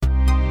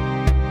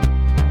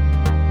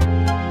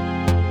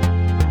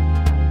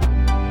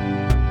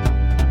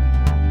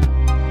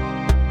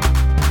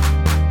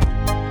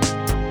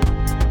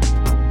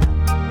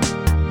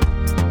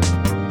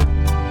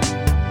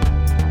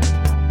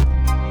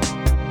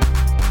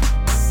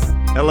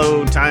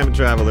Hello, time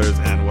travelers,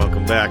 and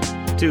welcome back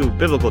to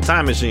Biblical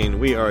Time Machine.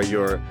 We are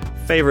your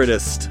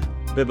favoritist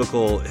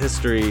biblical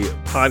history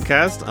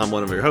podcast. I'm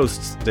one of your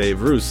hosts,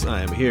 Dave Roos.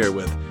 I am here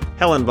with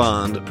Helen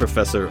Bond,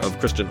 professor of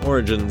Christian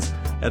origins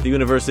at the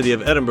University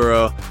of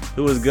Edinburgh,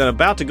 who is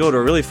about to go to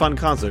a really fun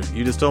concert.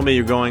 You just told me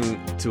you're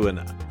going to an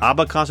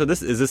ABBA concert.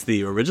 Is this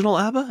the original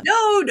ABBA?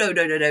 No.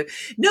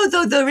 No,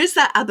 though there is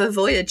that ABBA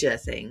Voyager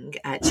thing,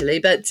 actually.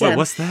 But Wait,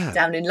 what's that?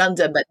 Down in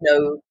London, but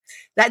no.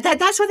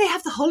 That's where they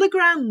have the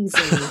holograms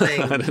and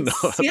things. I don't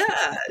know.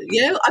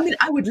 Yeah, I mean,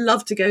 I would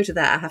love to go to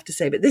that, I have to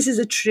say. But this is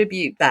a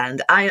tribute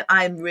band.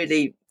 I'm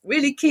really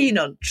keen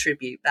on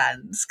tribute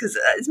bands because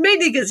it's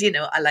mainly because,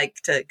 I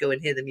like to go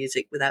and hear the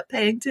music without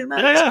paying too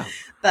much. Yeah.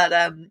 But,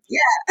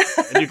 yeah.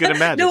 And you can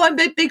imagine. No, I'm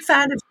a big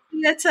fan of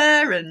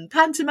theatre and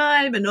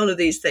pantomime and all of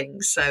these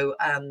things. So,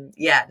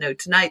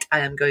 tonight I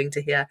am going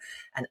to hear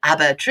an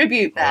ABBA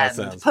tribute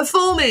band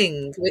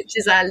performing, which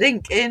is our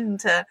link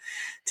into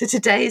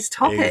today's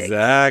topic.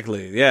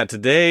 Exactly. Yeah,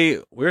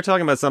 today we're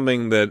talking about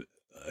something that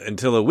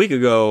until a week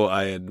ago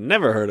I had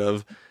never heard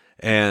of.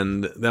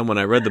 And then when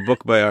I read the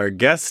book by our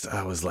guest,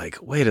 I was like,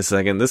 wait a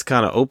second, this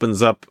kind of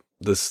opens up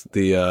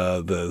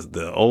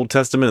the Old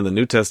Testament and the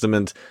New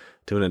Testament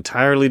to an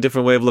entirely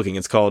different way of looking.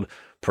 It's called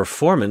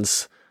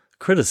performance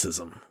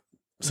criticism.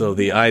 So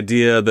the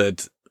idea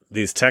that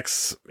these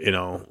texts,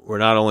 were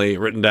not only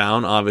written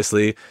down,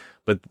 obviously,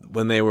 but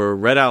when they were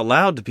read out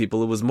loud to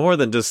people, it was more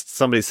than just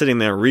somebody sitting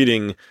there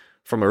reading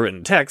from a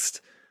written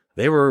text.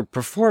 They were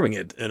performing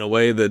it in a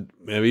way that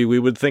maybe we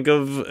would think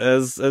of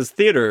as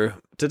theater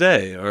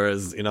today, or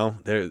as,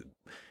 they're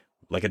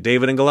like a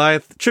David and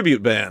Goliath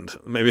tribute band,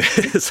 maybe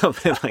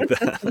something like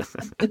that.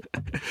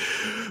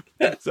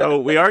 So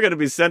we are going to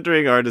be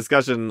centering our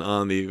discussion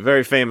on the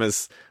very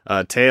famous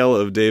tale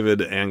of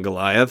David and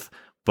Goliath,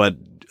 but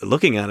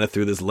looking at it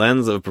through this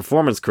lens of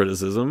performance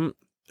criticism.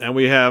 And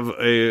we have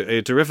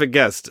a terrific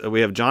guest.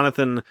 We have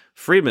Jonathan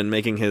Friedman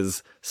making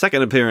his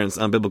second appearance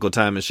on Biblical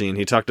Time Machine.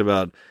 He talked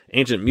about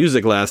ancient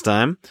music last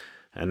time,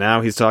 and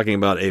now he's talking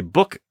about a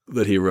book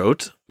that he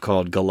wrote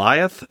called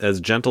Goliath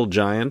as Gentle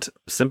Giant,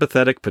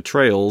 Sympathetic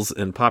Portrayals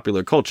in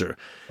Popular Culture.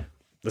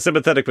 The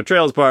sympathetic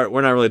portrayals part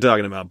we're not really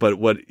talking about, but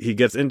what he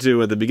gets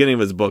into at the beginning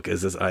of his book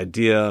is this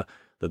idea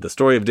that the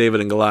story of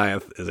David and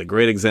Goliath is a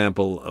great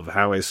example of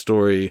how a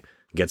story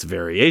gets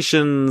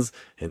variations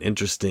and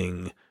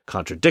interesting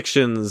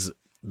contradictions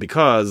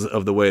because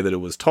of the way that it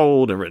was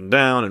told and written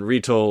down and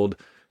retold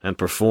and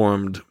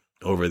performed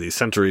over the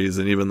centuries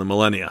and even the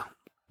millennia.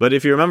 But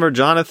if you remember,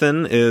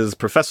 Jonathan is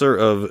professor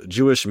of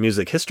Jewish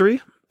music history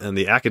and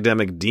the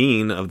academic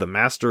dean of the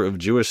Master of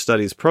Jewish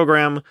Studies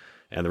program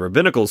and the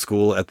rabbinical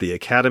school at the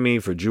Academy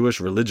for Jewish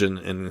Religion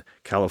in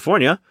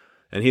California.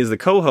 And he's the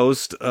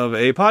co-host of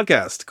a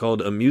podcast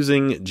called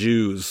Amusing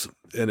Jews.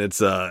 And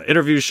it's an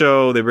interview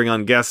show. They bring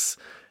on guests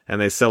and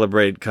they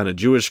celebrate kind of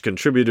Jewish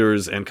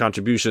contributors and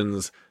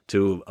contributions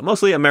to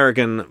mostly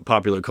American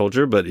popular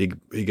culture. But he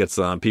gets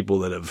people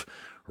that have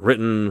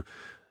written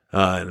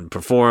and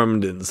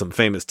performed in some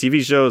famous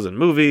TV shows and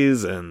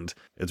movies. And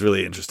it's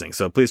really interesting.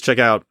 So please check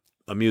out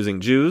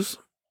Amusing Jews.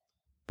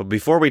 But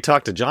before we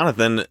talk to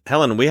Jonathan,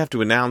 Helen, we have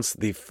to announce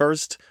the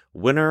first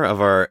winner of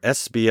our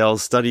SBL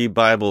Study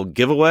Bible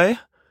giveaway.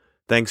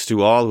 Thanks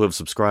to all who have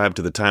subscribed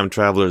to the Time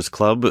Travelers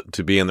Club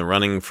to be in the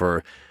running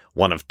for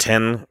one of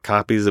 10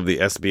 copies of the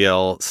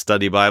SBL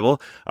Study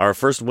Bible. Our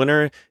first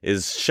winner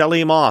is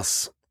Shelley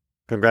Moss.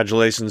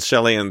 Congratulations,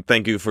 Shelley, and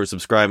thank you for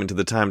subscribing to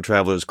the Time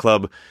Travelers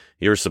Club.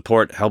 Your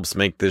support helps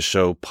make this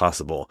show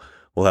possible.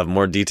 We'll have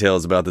more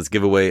details about this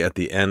giveaway at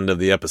the end of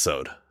the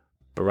episode.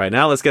 But right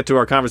now, let's get to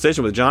our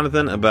conversation with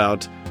Jonathan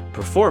about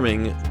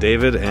performing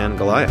David and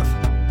Goliath.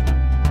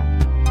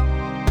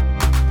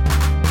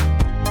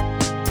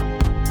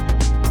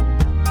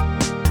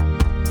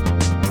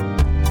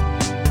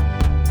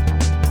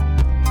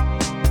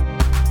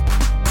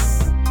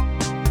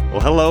 Well,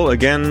 hello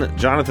again,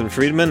 Jonathan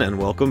Friedman, and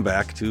welcome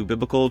back to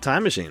Biblical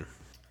Time Machine.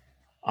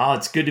 Oh,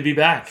 it's good to be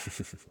back.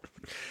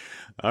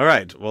 All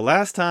right. Well,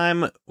 last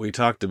time we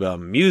talked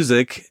about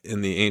music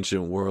in the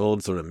ancient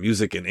world, sort of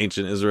music in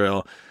ancient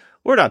Israel.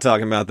 We're not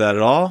talking about that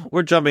at all.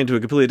 We're jumping to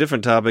a completely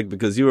different topic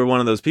because you are one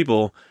of those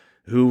people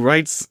who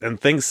writes and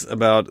thinks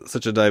about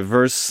such a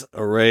diverse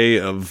array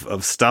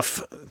of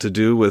stuff to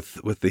do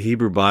with the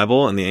Hebrew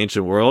Bible and the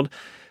ancient world.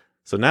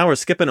 So now we're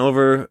skipping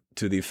over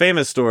to the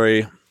famous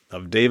story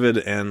of David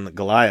and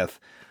Goliath.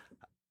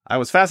 I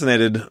was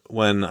fascinated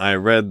when I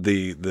read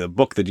the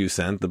book that you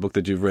sent, the book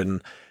that you've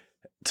written,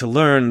 to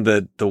learn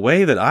that the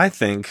way that I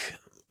think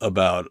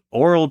about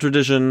oral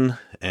tradition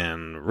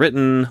and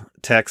written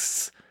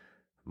texts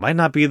might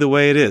not be the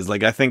way it is.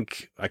 Like, I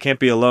think I can't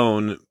be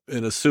alone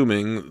in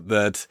assuming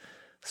that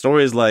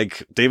stories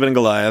like David and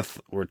Goliath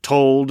were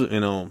told,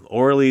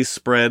 orally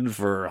spread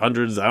for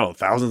hundreds,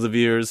 thousands of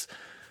years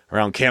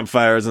around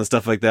campfires and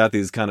stuff like that,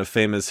 these kind of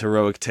famous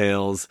heroic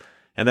tales.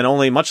 And then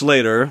only much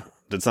later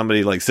did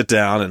somebody sit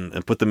down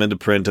and put them into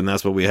print, and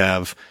that's what we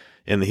have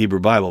in the Hebrew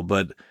Bible.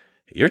 But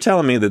you're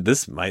telling me that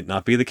this might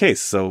not be the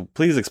case, so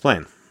please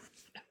explain.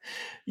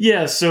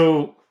 Yeah,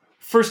 so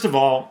first of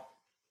all,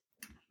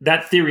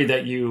 that theory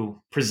that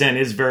you present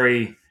is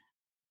very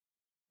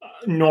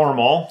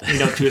normal,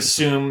 to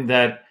assume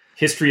that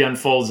history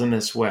unfolds in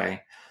this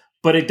way.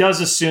 But it does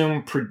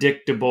assume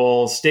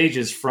predictable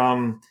stages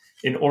from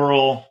an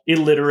oral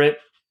illiterate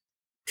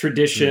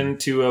tradition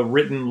to a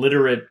written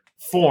literate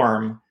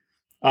form,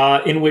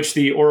 in which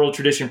the oral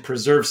tradition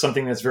preserves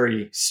something that's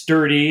very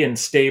sturdy and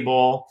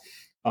stable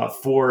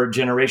for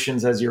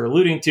generations, as you're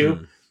alluding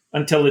to,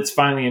 until it's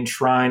finally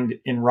enshrined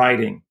in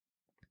writing.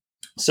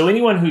 So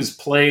anyone who's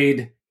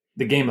played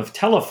the game of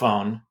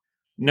telephone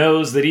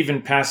knows that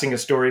even passing a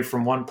story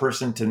from one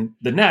person to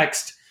the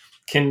next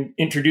can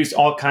introduce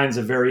all kinds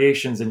of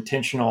variations,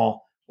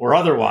 intentional or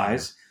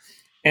otherwise.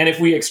 And if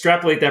we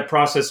extrapolate that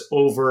process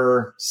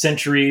over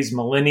centuries,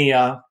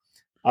 millennia,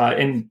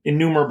 in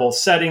innumerable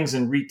settings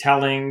and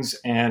retellings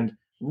and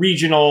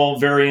regional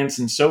variants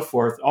and so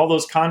forth, all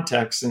those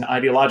contexts and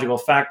ideological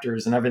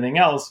factors and everything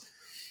else,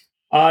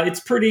 it's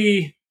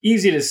pretty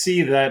easy to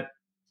see that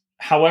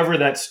however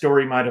that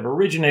story might have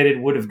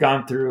originated would have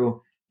gone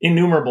through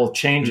innumerable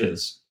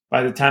changes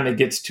by the time it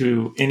gets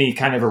to any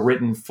kind of a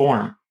written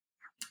form.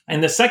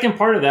 And the second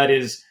part of that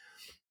is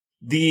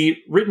the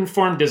written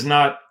form does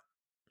not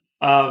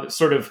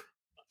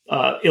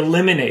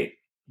eliminate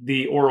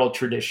the oral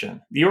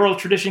tradition. The oral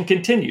tradition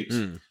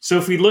continues. So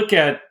if we look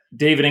at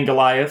David and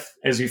Goliath,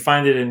 as we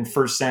find it in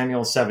 1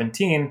 Samuel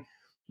 17,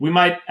 we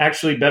might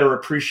actually better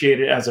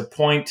appreciate it as a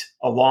point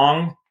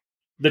along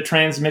the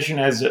transmission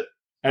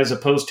as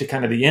opposed to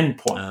kind of the end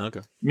point.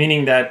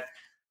 Meaning that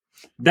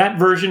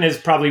version is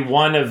probably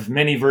one of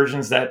many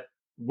versions that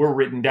were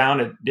written down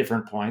at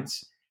different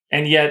points,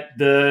 and yet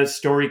the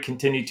story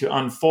continued to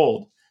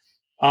unfold.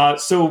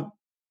 So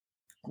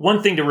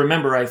one thing to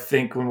remember, I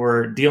think, when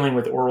we're dealing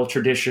with oral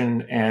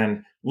tradition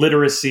and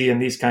literacy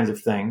and these kinds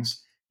of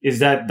things, is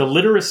that the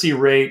literacy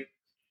rate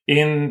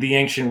in the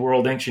ancient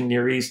world, ancient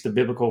Near East, the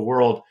biblical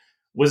world,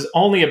 was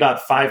only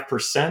about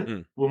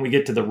 5% when we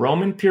get to the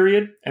Roman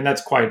period, and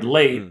that's quite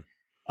late.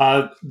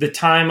 The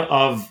time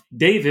of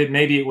David,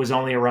 maybe it was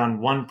only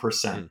around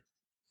 1%.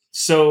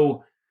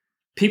 So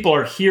people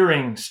are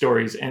hearing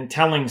stories and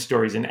telling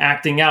stories and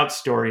acting out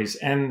stories,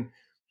 and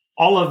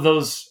all of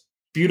those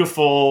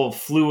beautiful,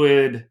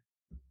 fluid,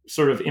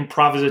 sort of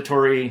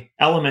improvisatory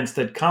elements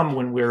that come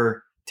when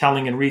we're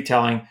telling and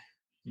retelling,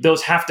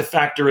 those have to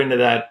factor into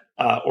that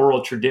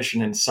oral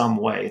tradition in some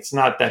way. It's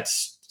not that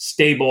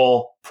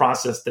stable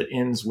process that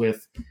ends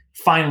with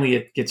finally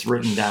it gets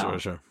written down.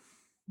 Sure.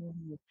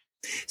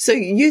 So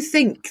you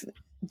think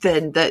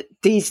then that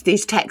these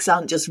texts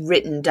aren't just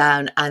written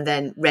down and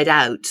then read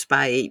out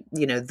by,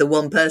 the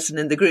one person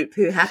in the group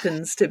who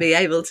happens to be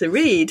able to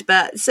read,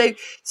 but so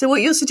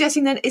what you're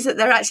suggesting then is that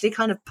they're actually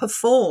kind of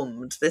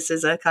performed. This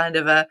is a kind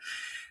of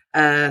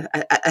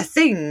a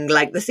thing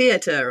like the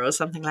theater or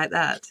something like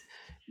that.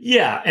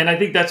 Yeah, and I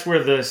think that's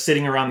where the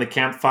sitting around the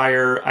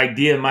campfire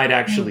idea might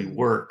actually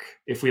work,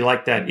 if we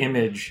like that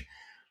image,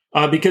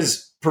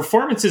 because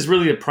performance is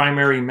really the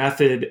primary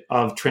method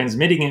of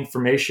transmitting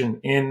information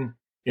in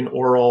an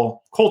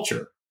oral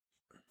culture.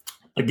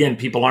 Again,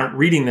 people aren't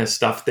reading this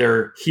stuff,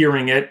 they're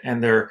hearing it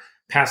and they're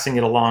passing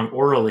it along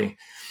orally.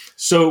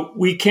 So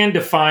we can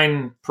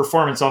define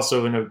performance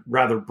also in a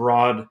rather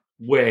broad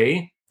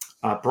way,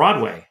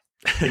 Broadway,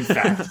 in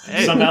fact,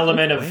 some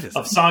element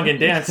of song and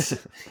dance.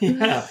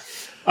 Yeah.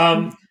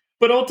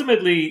 But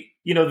ultimately,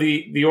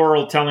 the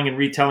oral telling and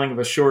retelling of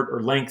a short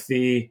or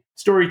lengthy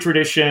story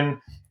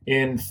tradition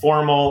in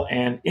formal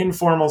and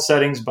informal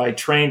settings by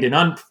trained and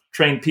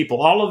untrained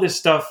people, all of this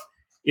stuff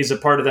is a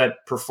part of that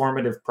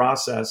performative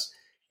process.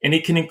 And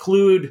it can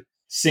include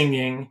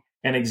singing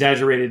and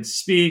exaggerated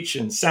speech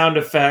and sound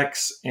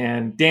effects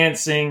and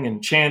dancing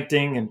and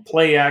chanting and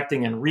play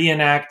acting and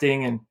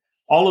reenacting and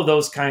all of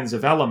those kinds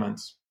of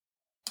elements.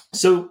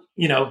 So,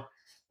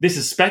 this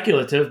is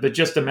speculative, but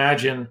just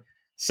imagine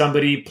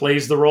somebody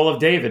plays the role of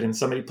David and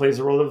somebody plays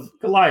the role of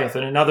Goliath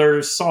and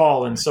another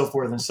Saul and so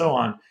forth and so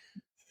on.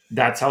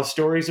 That's how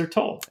stories are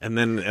told. And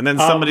then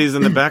somebody's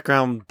in the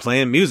background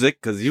playing music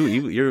because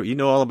you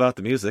know all about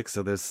the music.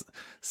 So there's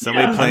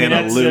somebody playing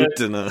a lute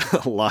and a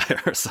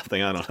lyre or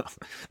something. I don't know.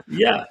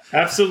 Yeah,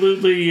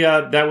 absolutely.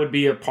 That would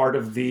be a part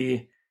of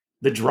the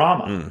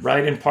drama,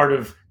 right? And part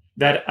of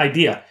that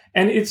idea.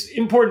 And it's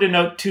important to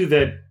note too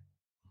that,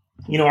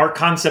 our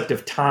concept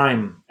of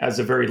time as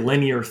a very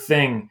linear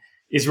thing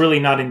is really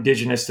not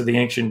indigenous to the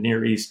ancient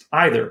Near East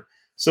either.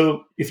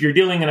 So if you're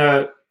dealing in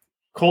a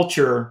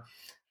culture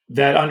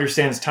that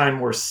understands time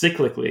more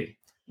cyclically,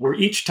 where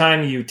each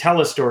time you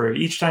tell a story,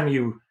 each time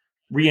you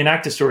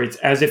reenact a story, it's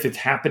as if it's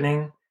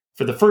happening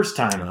for the first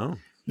time. Oh.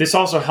 This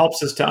also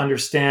helps us to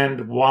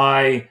understand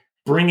why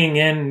bringing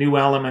in new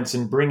elements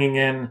and bringing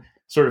in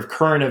sort of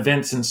current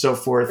events and so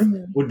forth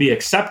would be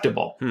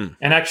acceptable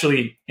and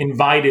actually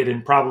invited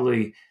and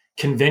probably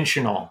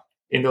conventional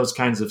in those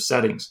kinds of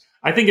settings.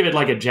 I think of it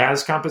like a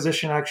jazz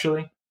composition,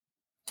 actually.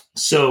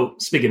 So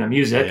speaking of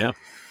music,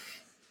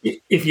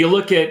 if you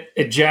look at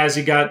jazz,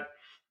 you got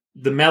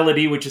the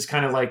melody, which is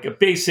kind of like a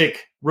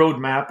basic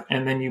roadmap,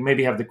 and then you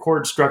maybe have the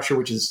chord structure,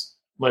 which is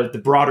like the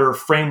broader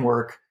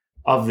framework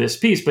of this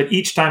piece, but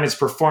each time it's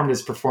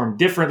performed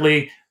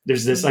differently.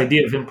 There's this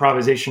idea of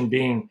improvisation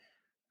being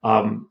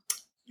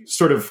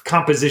sort of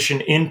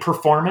composition in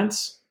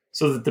performance,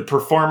 so that the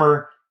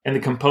performer and the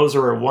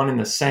composer are one and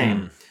the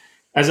same,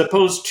 as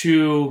opposed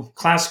to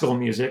classical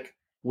music,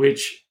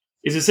 which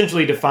is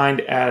essentially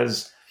defined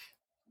as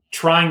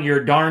trying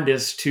your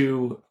darndest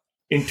to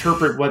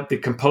interpret what the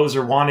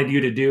composer wanted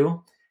you to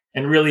do.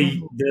 And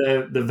really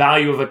the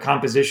value of a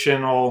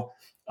compositional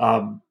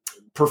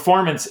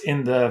performance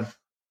in the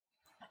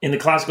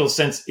classical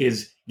sense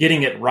is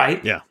getting it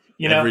right. Yeah.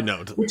 Every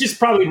note. Which is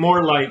probably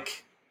more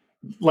like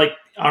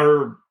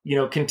our,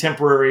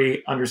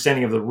 contemporary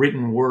understanding of the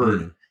written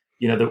word.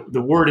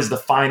 The word is the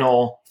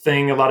final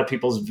thing. A lot of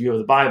people's view of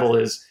the Bible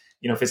is,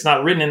 if it's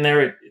not written in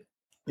there,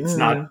 it's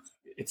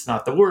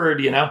not the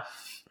word,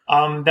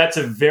 That's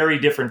a very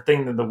different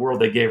thing than the world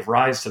that gave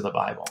rise to the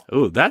Bible.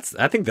 Oh,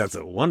 I think that's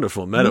a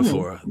wonderful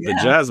metaphor. The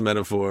jazz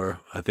metaphor,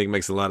 I think,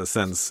 makes a lot of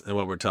sense in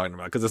what we're talking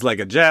about, because it's like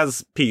a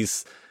jazz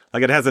piece,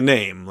 like it has a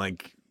name.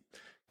 Like,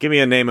 give me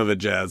a name of a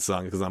jazz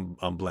song, because I'm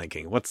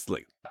blanking. What's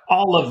like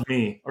All of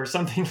Me or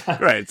something like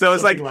that. Right. So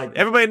it's like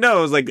everybody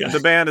knows, like,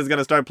 the band is going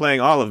to start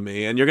playing All of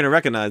Me, and you're going to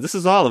recognize this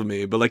is All of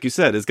Me. But like you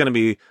said, it's going to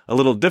be a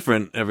little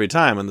different every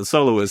time, and the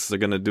soloists are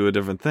going to do a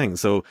different thing.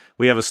 So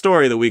we have a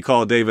story that we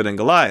call David and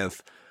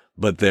Goliath,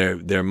 but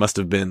there must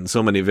have been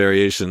so many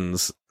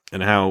variations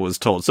in how it was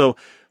told. So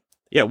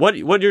yeah, what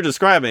you're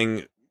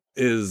describing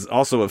is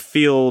also a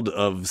field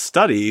of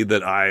study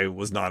that I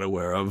was not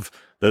aware of,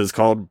 that is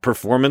called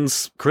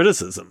performance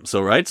criticism.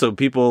 So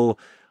people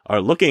are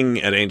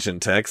looking at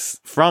ancient texts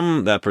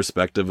from that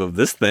perspective of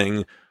this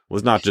thing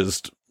was not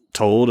just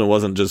told, and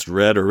wasn't just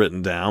read or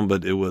written down,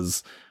 but it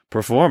was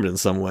performed in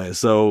some way.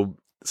 So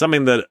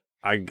something that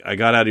I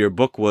got out of your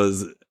book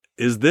was,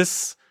 is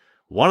this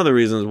one of the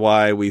reasons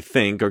why we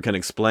think or can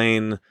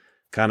explain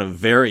kind of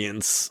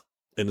variance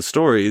in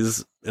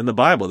stories in the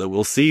Bible, that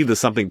we'll see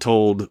something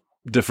told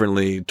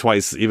differently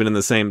twice, even in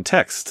the same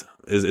text?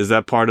 Is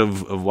that part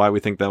of why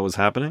we think that was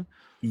happening?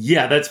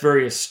 Yeah, that's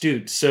very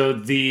astute. So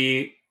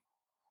the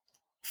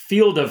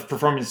field of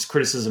performance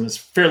criticism is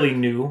fairly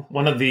new.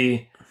 One of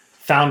the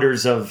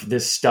founders of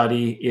this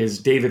study is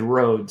David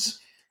Rhodes,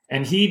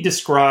 and he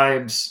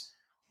describes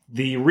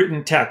the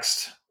written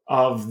text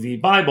of the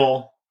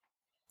Bible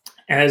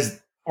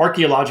as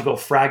archaeological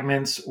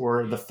fragments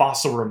or the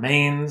fossil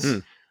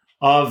remains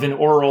of an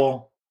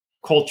oral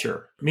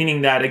culture,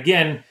 meaning that,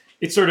 again,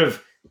 it sort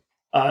of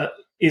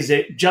is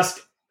it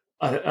just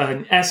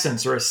an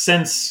essence or a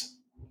sense,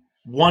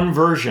 one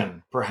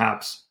version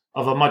perhaps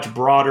of a much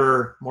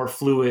broader, more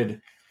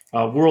fluid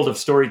world of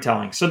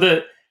storytelling. So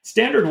the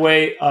standard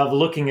way of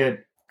looking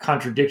at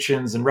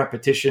contradictions and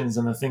repetitions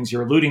and the things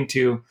you're alluding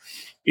to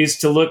is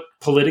to look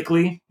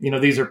politically.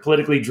 These are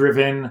politically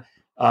driven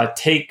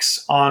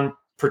takes on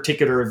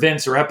particular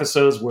events or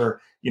episodes where,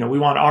 we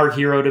want our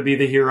hero to be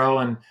the hero,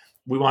 and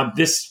we want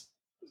this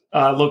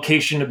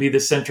location to be the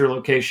center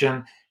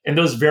location. And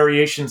those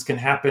variations can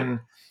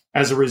happen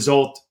as a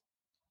result,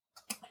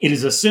 it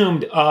is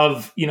assumed,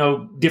 of,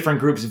 different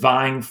groups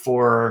vying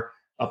for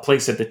a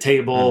place at the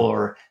table,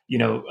 or,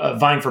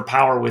 vying for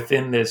power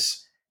within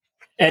this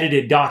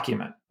edited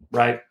document,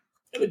 right?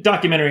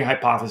 Documentary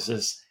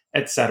hypothesis,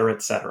 et cetera,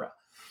 et cetera.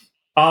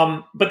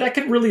 But that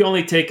can really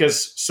only take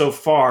us so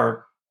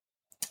far,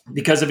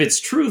 because if it's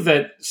true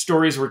that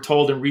stories were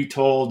told and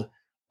retold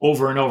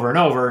over and over and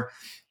over,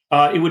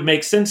 it would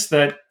make sense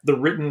that the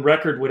written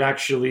record would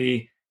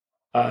actually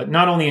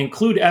not only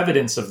include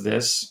evidence of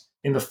this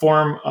in the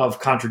form of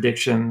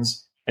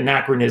contradictions,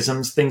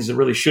 anachronisms, things that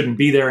really shouldn't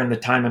be there in the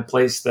time and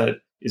place that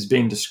is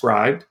being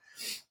described,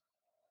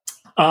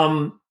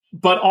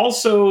 but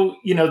also,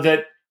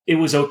 that it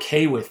was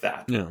okay with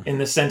that, in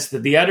the sense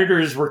that the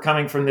editors were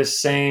coming from this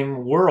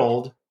same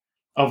world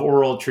of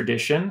oral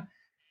tradition.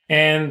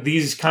 And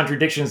these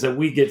contradictions that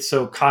we get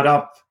so caught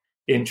up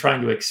in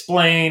trying to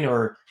explain,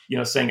 or,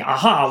 saying,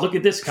 aha, look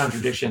at this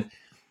contradiction.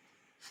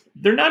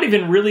 They're not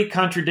even really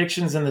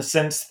contradictions in the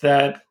sense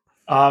that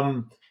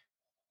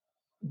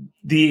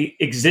the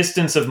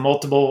existence of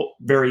multiple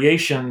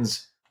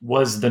variations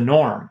was the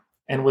norm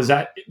and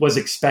was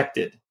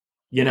expected,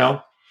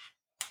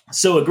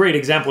 So a great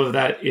example of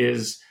that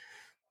is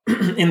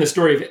in the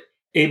story of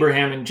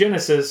Abraham in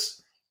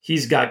Genesis.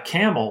 He's got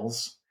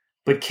camels,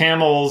 but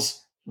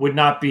camels would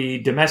not be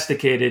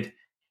domesticated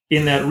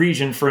in that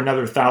region for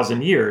another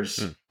 1,000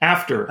 years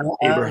after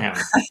Abraham.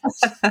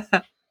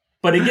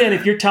 But again,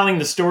 if you're telling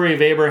the story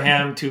of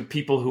Abraham to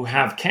people who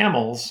have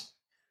camels,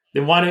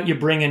 then why don't you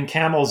bring in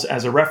camels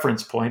as a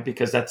reference point?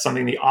 Because that's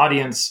something the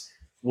audience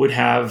would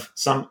have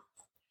some,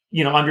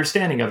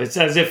 understanding of. It's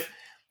as if,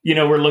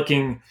 we're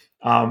looking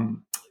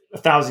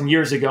 1,000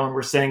 years ago and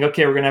we're saying,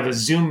 okay, we're going to have a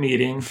Zoom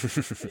meeting,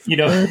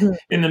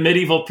 in the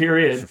medieval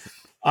period.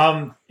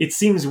 It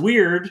seems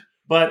weird,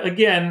 but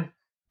again,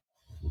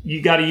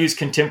 you got to use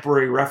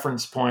contemporary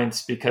reference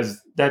points,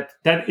 because that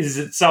is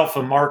itself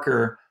a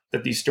marker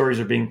that these stories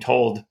are being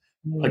told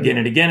again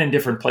and again in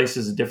different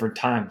places at different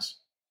times.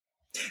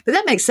 But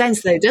that makes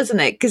sense, though, doesn't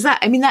it? Because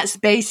that's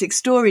basic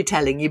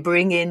storytelling. You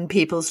bring in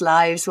people's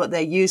lives, what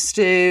they're used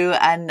to.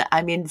 And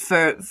I mean,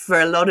 for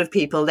a lot of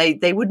people,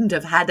 they wouldn't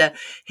have had a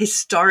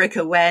historic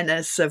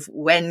awareness of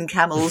when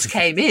camels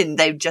came in.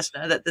 They just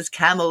know that there's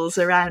camels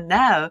around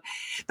now.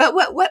 But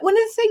one of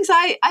the things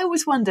I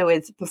always wonder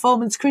with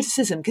performance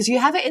criticism, because you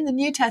have it in the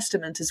New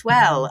Testament as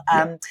well.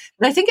 But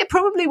I think it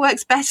probably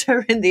works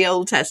better in the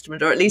Old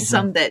Testament, or at least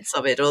some bits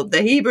of it, or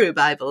the Hebrew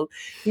Bible,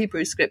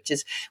 Hebrew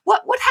scriptures.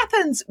 What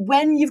happens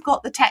when you've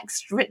got the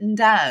text written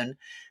down?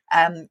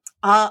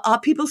 Are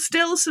people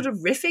still sort of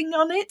riffing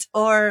on it,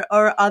 or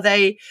are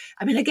they?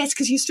 I mean, I guess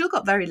because you've still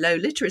got very low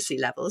literacy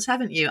levels,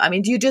 haven't you? I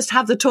mean, do you just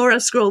have the Torah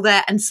scroll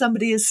there, and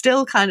somebody is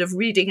still kind of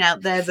reading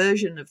out their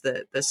version of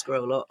the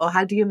scroll, or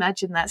how do you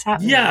imagine that's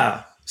happening?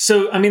 Yeah.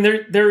 So, I mean,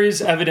 there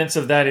is evidence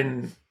of that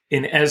in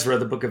Ezra,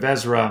 the book of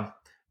Ezra,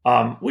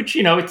 which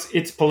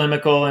it's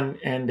polemical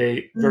and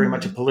a very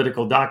much a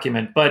political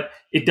document, but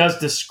it does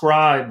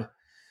describe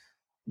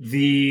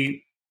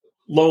the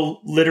low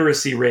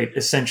literacy rate,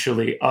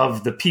 essentially,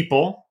 of the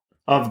people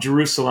of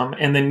Jerusalem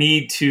and the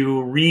need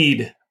to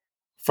read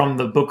from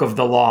the book of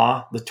the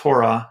law, the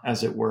Torah,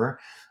 as it were,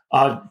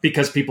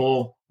 because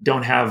people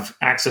don't have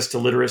access to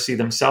literacy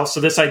themselves. So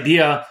this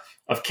idea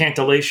of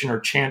cantillation or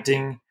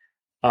chanting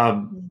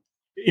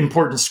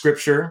important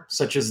scripture,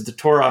 such as the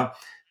Torah,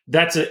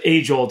 that's an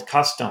age-old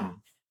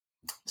custom.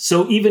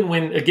 So even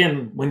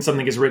when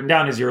something is written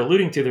down, as you're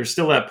alluding to, there's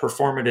still that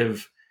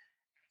performative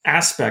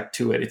aspect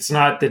to it. It's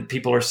not that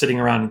people are sitting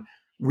around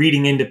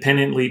reading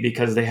independently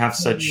because they have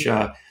such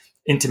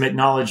intimate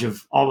knowledge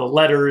of all the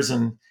letters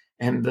and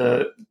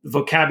the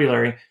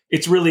vocabulary.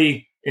 It's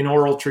really an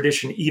oral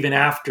tradition even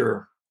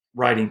after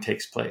writing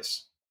takes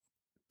place.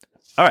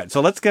 All right, so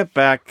let's get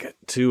back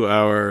to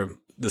our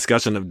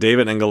discussion of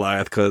David and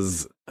Goliath,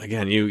 because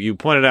again, you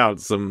pointed out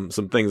some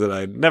things that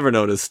I'd never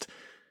noticed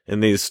in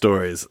these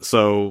stories.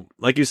 So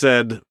like you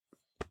said,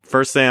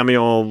 1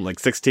 Samuel,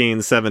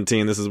 16,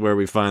 17, this is where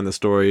we find the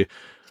story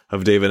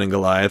of David and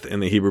Goliath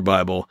in the Hebrew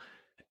Bible.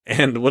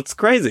 And what's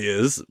crazy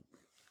is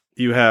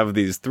you have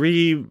these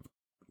 3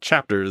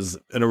 chapters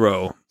in a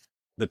row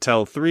that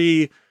tell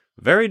 3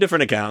 very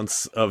different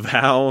accounts of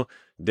how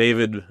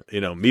David,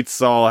 meets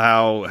Saul,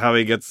 how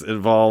he gets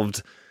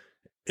involved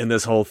in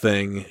this whole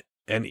thing.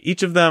 And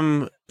each of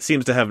them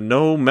seems to have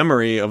no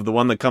memory of the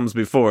one that comes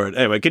before it.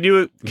 Anyway, can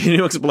you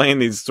explain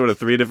these sort of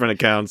 3 different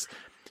accounts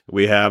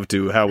we have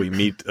to how we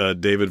meet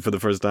David for the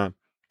first time,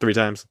 3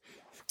 times?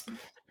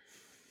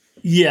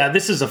 Yeah,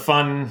 this is a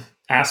fun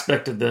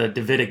aspect of the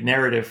Davidic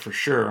narrative for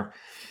sure.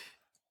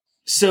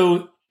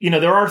 So,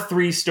 there are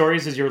 3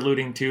 stories, as you're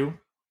alluding to.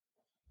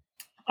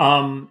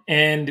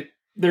 And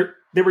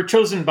they were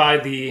chosen by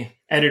the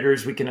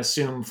editors, we can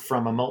assume,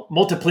 from a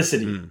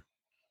multiplicity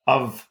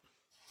of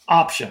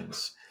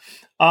options.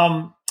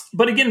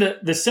 But again,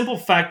 the simple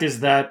fact is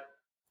that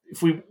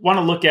if we want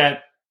to look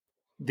at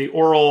the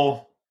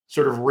oral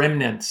sort of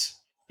remnants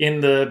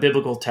in the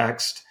biblical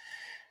text,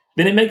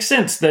 then it makes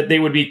sense that they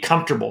would be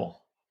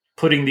comfortable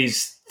putting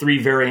these 3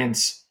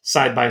 variants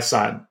side by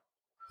side.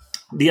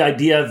 The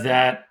idea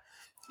that,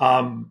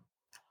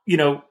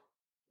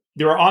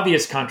 there are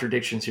obvious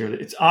contradictions here.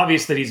 It's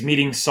obvious that he's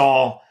meeting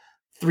Saul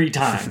 3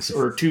 times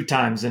or 2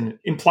 times, and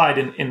implied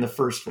in the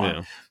first one.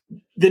 Yeah.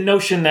 The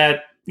notion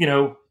that,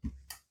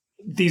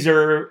 these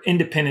are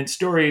independent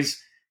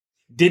stories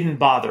didn't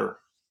bother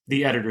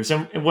the editors.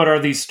 And what are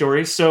these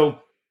stories? So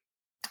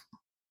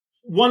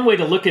one way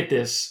to look at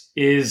this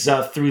is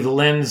through the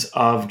lens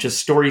of just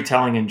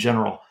storytelling in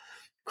general.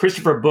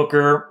 Christopher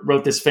Booker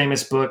wrote this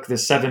famous book, The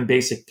 7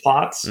 Basic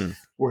Plots,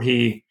 where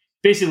he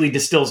basically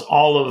distills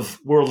all of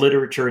world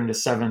literature into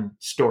 7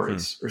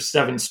 stories or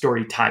 7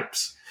 story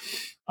types.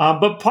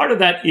 But part of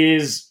that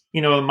is,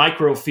 a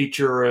micro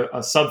feature or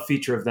a sub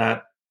feature of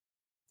that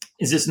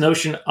is this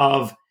notion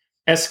of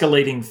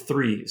escalating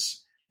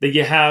 3s that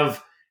you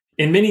have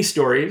in many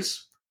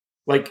stories,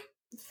 like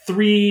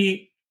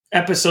 3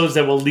 episodes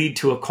that will lead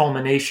to a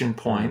culmination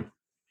point,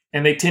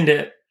 and they tend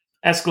to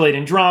escalate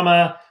in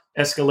drama,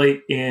 escalate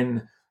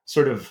in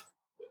sort of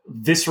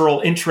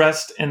visceral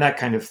interest, and that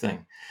kind of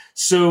thing.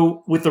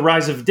 So with the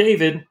rise of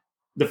David,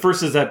 the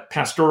first is that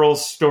pastoral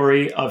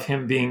story of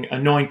him being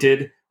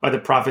anointed by the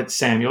prophet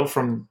Samuel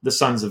from the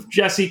sons of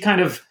Jesse,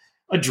 kind of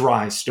a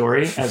dry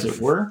story, as it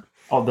were,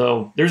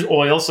 although there's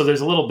oil, so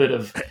there's a little bit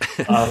of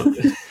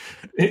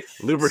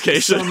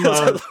lubrication.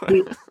 Some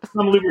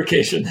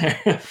lubrication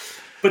there.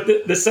 But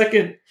the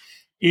second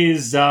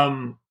is,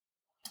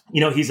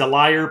 he's a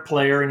lyre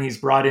player, and he's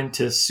brought in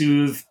to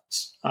soothe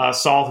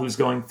Saul, who's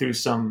going through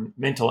some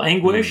mental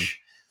anguish.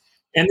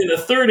 And then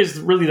the third is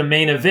really the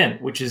main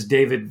event, which is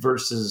David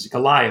versus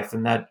Goliath,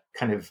 and that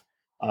kind of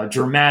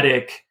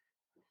dramatic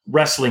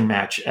wrestling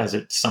match, as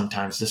it's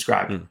sometimes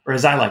described, or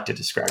as I like to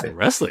describe it.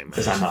 Wrestling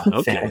match. Because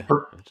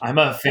I'm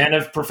a fan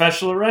of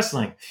professional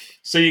wrestling.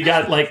 So you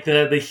got like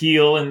the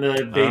heel and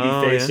the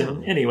baby face. Yeah.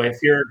 And anyway,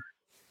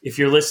 if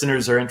your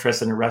listeners are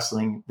interested in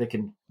wrestling, they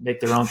can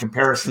make their own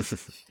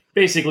comparisons.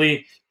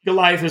 Basically,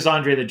 Goliath is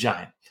Andre the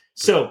Giant.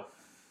 So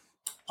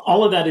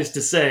all of that is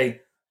to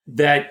say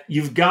that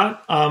you've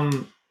got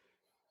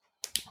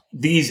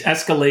these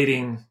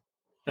escalating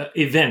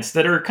events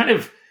that are kind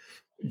of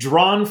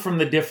drawn from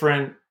the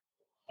different,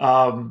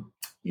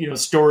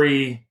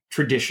 story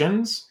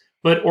traditions,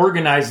 but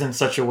organized in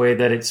such a way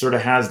that it sort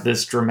of has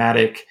this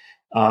dramatic,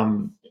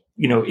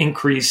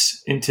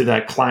 increase into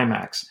that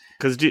climax.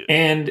 I was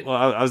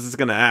just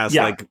going to ask,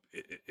 like,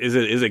 is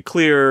it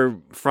clear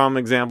from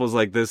examples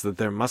like this that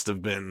there must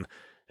have been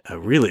a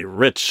really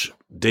rich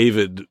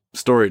David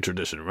story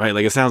tradition, right?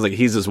 Like, it sounds like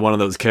he's just one of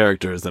those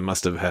characters that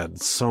must have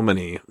had so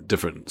many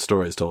different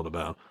stories told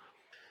about.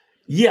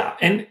 Yeah,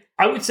 and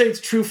I would say it's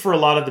true for a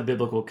lot of the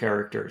biblical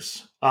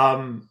characters.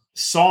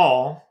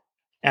 Saul,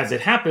 as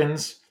it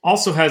happens,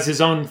 also has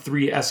his own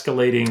 3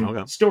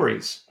 escalating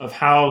stories of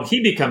how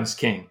he becomes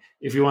king,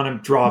 if you want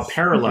to draw a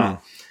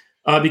parallel.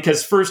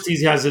 Because first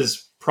he has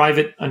his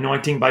private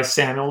anointing by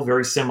Samuel,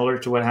 very similar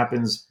to what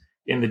happens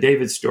in the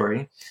David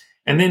story.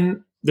 And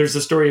then there's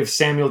the story of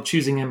Samuel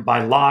choosing him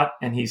by lot,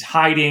 and he's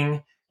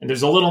hiding. And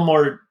there's a little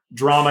more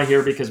drama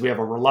here because we have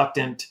a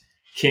reluctant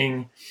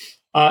king.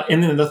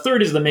 And then the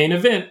third is the main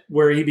event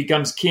where he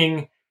becomes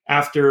king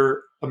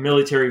after a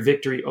military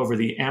victory over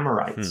the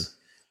Amorites.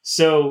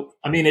 So,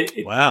 I mean, it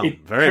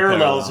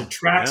parallels, it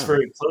tracks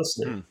very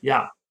closely.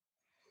 Yeah.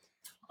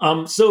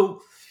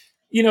 So,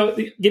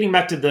 getting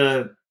back to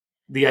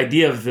the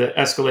idea of the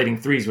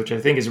escalating threes, which I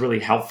think is really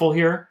helpful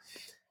here,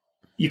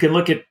 you can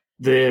look at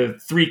the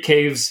 3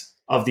 caves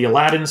of the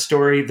Aladdin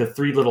story, the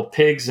 3 little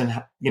pigs,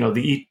 and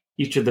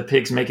each of the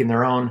pigs making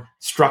their own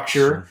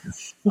structure.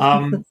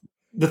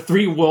 The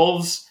 3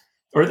 wolves,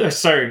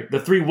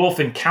 the 3 wolf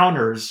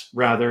encounters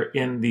rather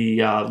in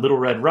the Little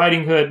Red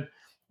Riding Hood,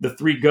 the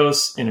 3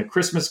 ghosts in A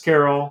Christmas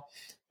Carol,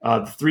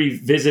 the 3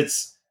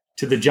 visits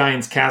to the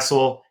giant's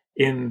castle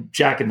in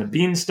Jack and the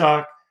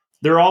Beanstalk.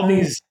 There are all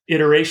these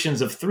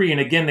iterations of 3.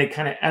 And again, they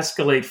kind of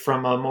escalate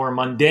from a more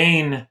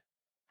mundane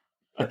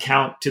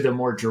account to the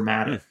more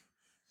dramatic.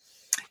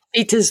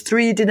 Peter's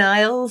 3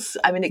 denials.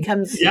 I mean, it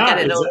comes, you get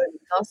it all in the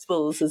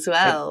Gospels as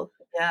well.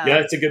 Yeah,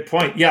 that's a good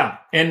point. Yeah.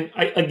 And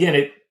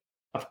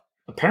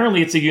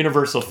apparently it's a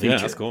universal feature. Yeah,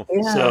 that's cool.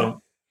 Yeah.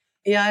 So,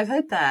 yeah, I've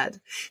heard that.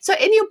 So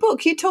in your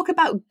book, you talk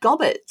about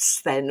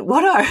gobbets then.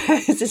 What are,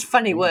 it's this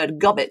funny word,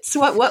 gobbets.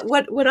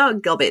 What are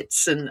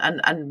gobbets and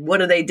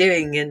what are they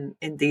doing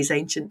in these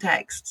ancient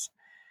texts?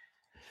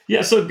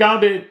 Yeah, so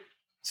gobbet,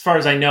 as far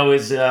as I know,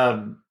 is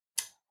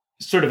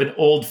sort of an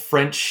old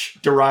French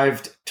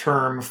derived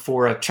term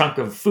for a chunk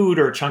of food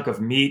or a chunk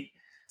of meat.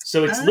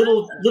 So it's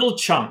little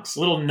chunks,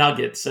 little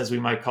nuggets, as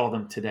we might call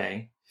them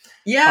today.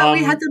 Yeah,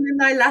 we had them in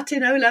my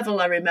Latin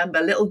O-level, I remember,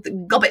 little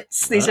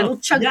gobbets, these little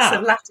chunks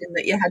of Latin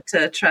that you had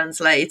to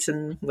translate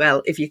and,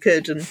 well, if you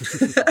could, and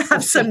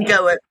have some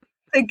go at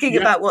thinking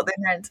about what they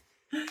meant.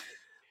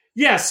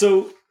 Yeah,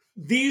 so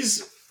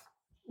these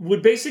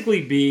would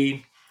basically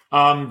be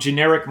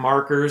generic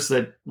markers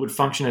that would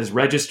function as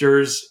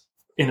registers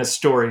in a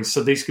story.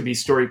 So these could be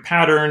story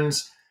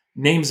patterns,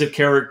 names of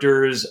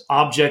characters,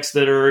 objects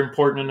that are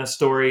important in a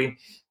story,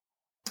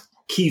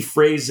 key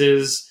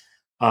phrases,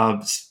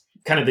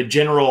 kind of the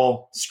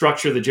general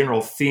structure, the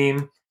general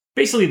theme,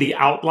 basically the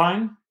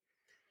outline,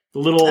 the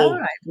little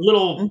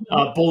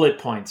bullet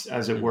points,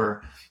 as it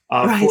were,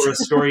 for a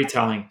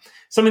storytelling.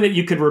 Something that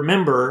you could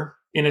remember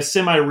in a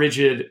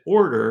semi-rigid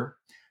order,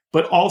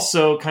 but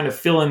also kind of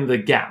fill in the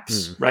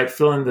gaps, right?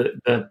 Fill in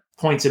the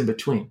points in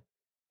between.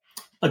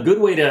 A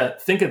good way to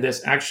think of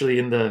this actually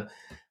in the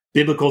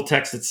biblical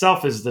text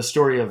itself is the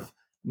story of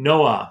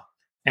Noah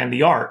and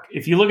the ark.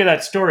 If you look at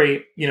that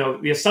story,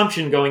 the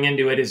assumption going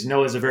into it is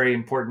Noah's a very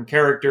important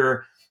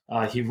character,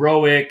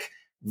 heroic,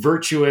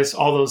 virtuous,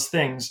 all those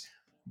things.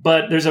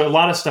 But there's a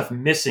lot of stuff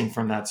missing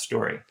from that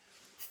story.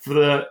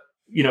 For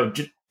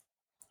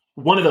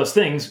one of those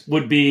things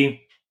would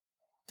be,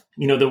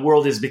 the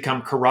world has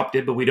become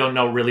corrupted, but we don't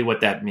know really what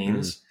that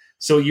means.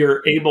 So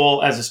you're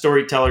able, as a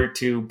storyteller,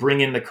 to bring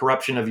in the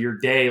corruption of your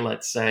day,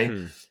 let's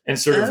say, and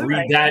sort of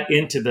read that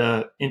into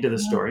the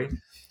story.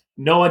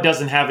 Noah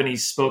doesn't have any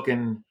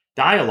spoken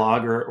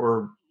dialogue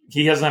or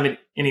he doesn't have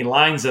any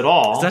lines at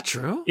all. Is that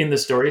true? In the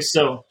story.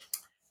 So,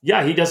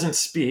 yeah, he doesn't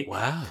speak.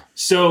 Wow.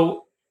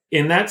 So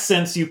in that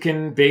sense, you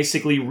can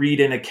basically read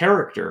in a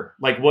character.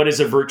 Like, what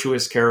is a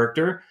virtuous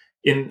character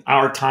in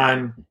our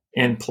time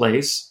and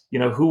place?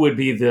 Who would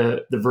be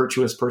the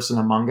virtuous person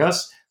among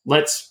us?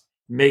 Let's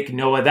make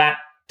Noah that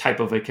type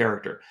of a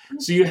character.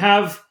 So you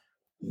have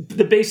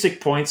the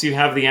basic points. You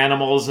have the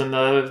animals and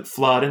the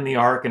flood and the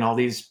ark and all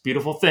these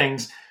beautiful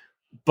things.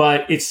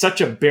 But it's such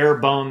a bare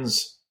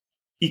bones,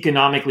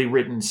 economically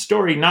written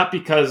story, not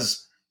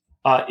because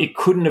it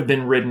couldn't have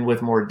been written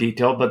with more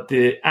detail, but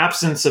the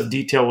absence of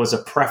detail was a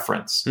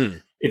preference.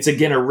 It's,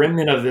 again, a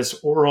remnant of this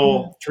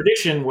oral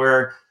tradition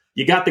where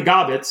you got the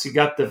gobbets, you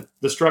got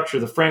the structure,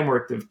 the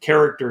framework, the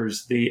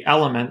characters, the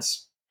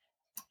elements,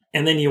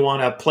 and then you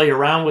want to play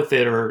around with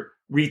it or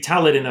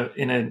retell it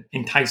in an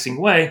enticing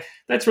way.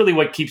 That's really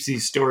what keeps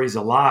these stories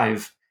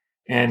alive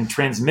and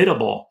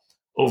transmittable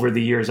over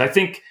the years. I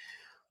think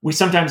we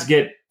sometimes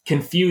get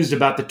confused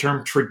about the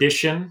term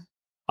tradition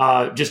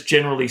just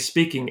generally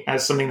speaking,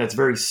 as something that's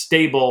very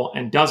stable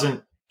and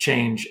doesn't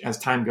change as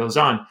time goes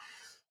on.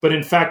 But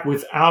in fact,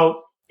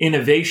 without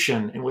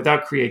innovation and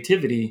without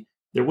creativity,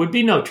 there would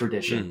be no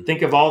tradition.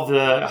 Think of all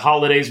the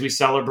holidays we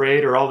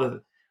celebrate, or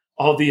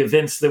all the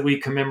events that we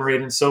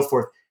commemorate and so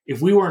forth.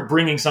 If we weren't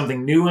bringing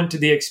something new into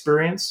the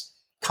experience,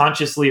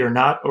 consciously or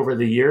not, over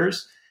the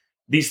years,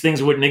 these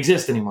things wouldn't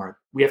exist anymore.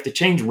 We have to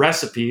change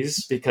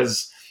recipes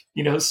because,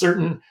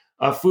 certain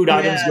food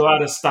items go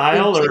out of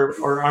style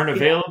or aren't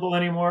available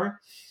anymore.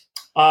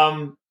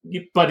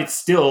 But it's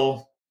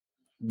still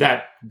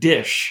that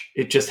dish.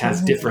 It just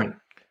has different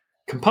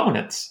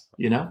components,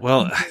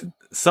 Well,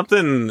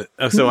 something.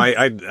 So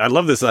I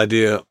love this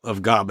idea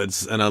of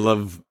gobbets, and I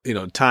love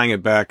tying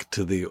it back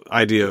to the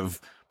idea of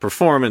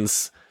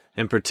performance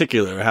in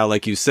particular. How,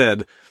 like you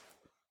said,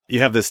 you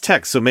have this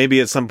text. So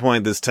maybe at some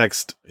point this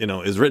text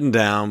is written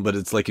down, but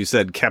it's, like you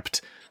said,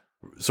 kept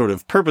sort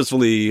of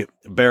purposefully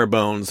bare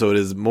bones, so it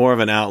is more of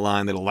an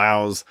outline that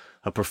allows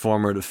a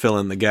performer to fill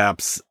in the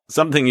gaps.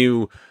 Something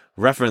you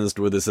referenced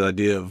with this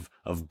idea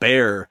of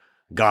bare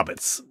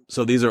gobbets.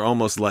 So these are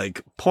almost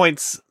like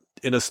points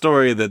in a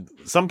story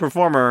that some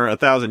performer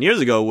 1,000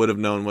 years ago would have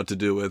known what to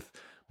do with.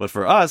 But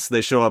for us,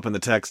 they show up in the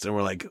text and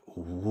we're like,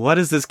 what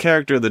is this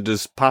character that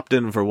just popped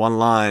in for one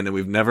line and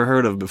we've never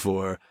heard of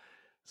before?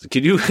 So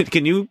can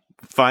you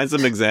find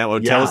some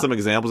examples, or tell us some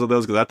examples of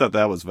those? Because I thought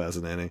that was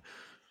fascinating.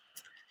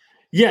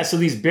 Yeah, so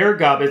these bare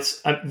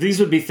gobbets,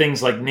 these would be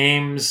things like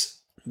names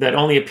that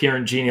only appear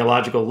in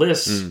genealogical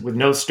lists with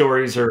no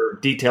stories or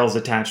details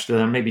attached to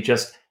them, maybe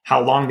just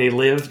how long they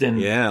lived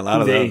and a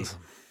lot of those.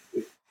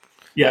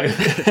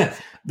 Yeah,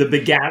 the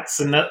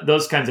begats and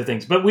those kinds of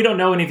things. But we don't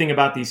know anything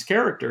about these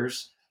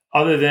characters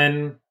other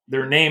than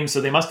their names, so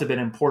they must have been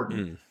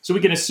important. So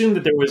we can assume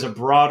that there was a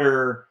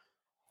broader,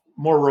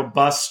 more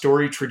robust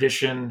story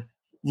tradition,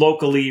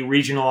 locally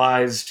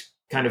regionalized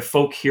kind of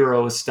folk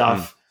hero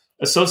stuff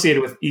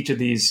associated with each of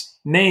these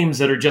names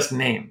that are just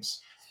names.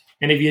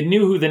 And if you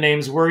knew who the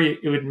names were,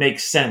 it would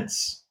make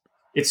sense.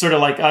 It's sort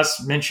of like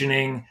us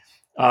mentioning,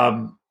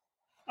 Abraham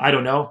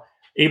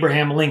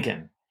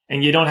Lincoln.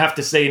 And you don't have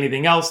to say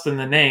anything else than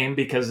the name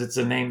because it's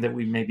a name that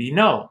we maybe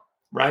know,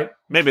 right?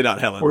 Maybe not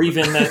Helen. Or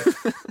even that.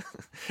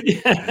 No,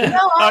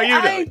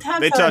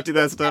 they taught you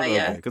that stuff?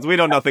 Okay. Because we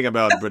know nothing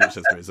about British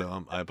history,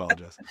 so I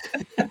apologize.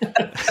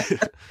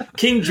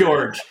 King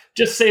George.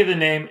 Just say the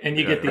name and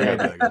you get the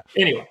idea.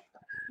 Anyway.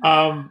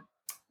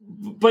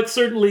 But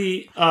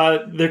certainly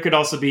there could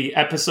also be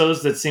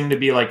episodes that seem to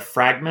be like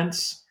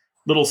fragments,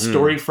 little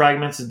story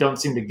fragments that don't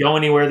seem to go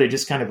anywhere. They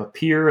just kind of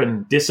appear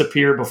and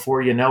disappear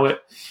before you know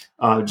it,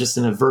 just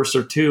in a verse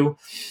or two.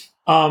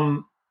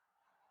 And,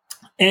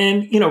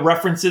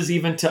 references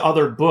even to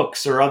other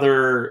books or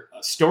other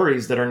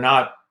stories that are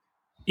not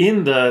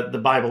in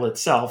the Bible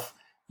itself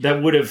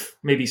that would have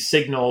maybe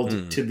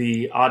signaled to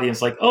the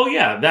audience like, oh,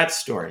 yeah, that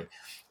story.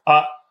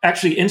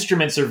 Actually,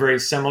 instruments are very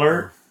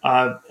similar,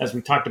 as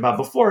we talked about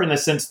before, in the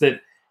sense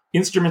that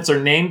instruments are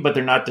named, but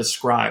they're not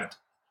described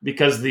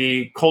because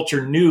the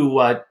culture knew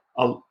what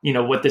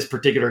this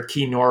particular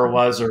kinnor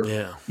was, or,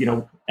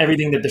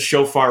 everything that the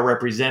shofar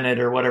represented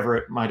or whatever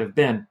it might have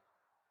been.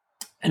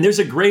 And there's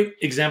a great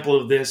example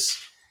of this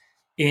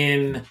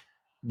in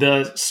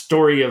the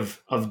story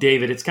of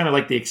David. It's kind of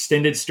like the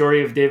extended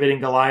story of David and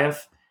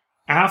Goliath.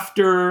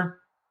 After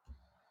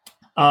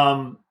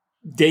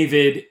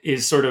David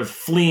is sort of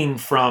fleeing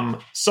from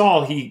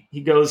Saul,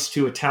 he goes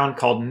to a town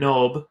called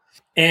Nob,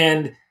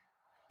 and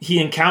he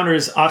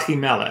encounters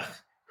Ahimelech,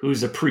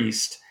 who's a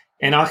priest.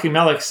 And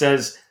Ahimelech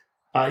says,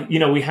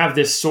 we have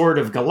this sword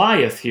of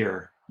Goliath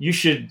here. You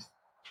should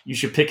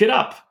pick it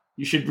up.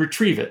 You should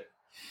retrieve it.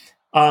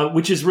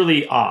 Which is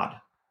really odd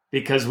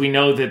because we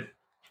know that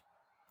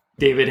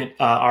David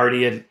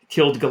already had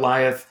killed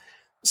Goliath,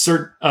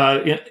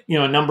 a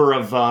number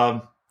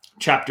of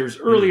chapters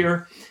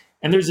earlier.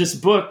 And there's this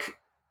book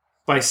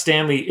by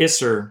Stanley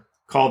Isser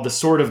called The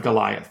Sword of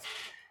Goliath,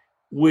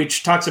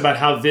 which talks about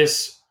how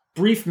this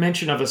brief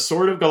mention of a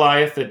sword of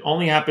Goliath that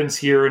only happens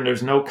here and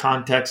there's no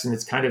context and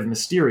it's kind of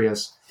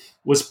mysterious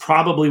was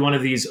probably one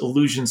of these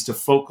allusions to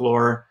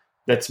folklore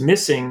that's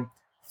missing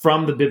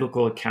from the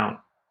biblical account.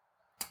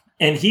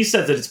 And he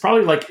says that it's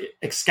probably like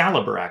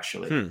Excalibur,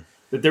 actually,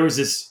 that there was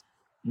this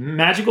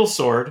magical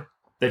sword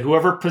that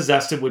whoever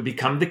possessed it would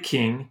become the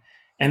king.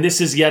 And this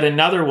is yet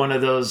another one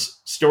of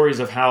those stories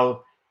of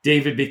how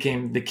David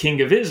became the king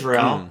of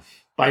Israel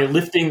by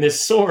lifting this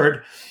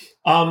sword.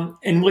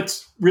 And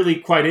what's really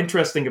quite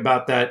interesting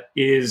about that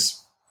is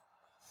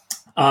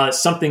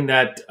something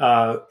that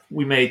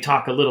we may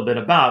talk a little bit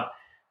about.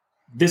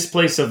 This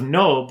place of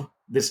Nob,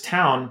 this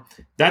town,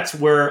 that's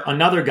where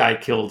another guy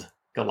killed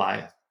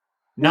Goliath.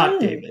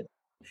 Not David.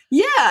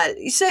 Yeah.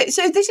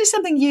 So this is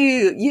something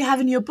you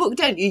have in your book,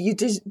 don't you? You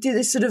do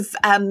this sort of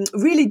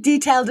really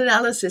detailed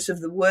analysis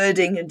of the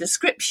wording and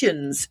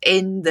descriptions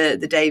in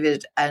the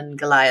David and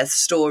Goliath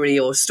story,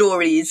 or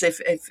stories, if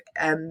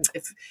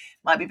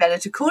might be better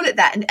to call it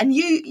that. And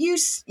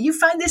you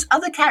find this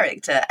other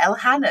character,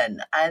 Elhanan,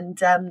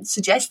 and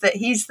suggest that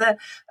he's the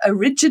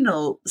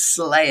original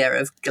slayer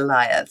of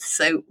Goliath.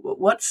 So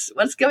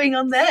what's going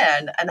on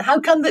there, and how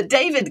come that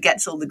David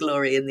gets all the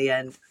glory in the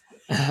end?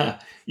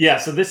 Yeah,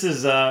 so this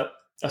is a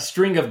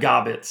string of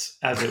gobbets,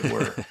 as it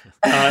were.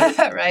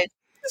 Right.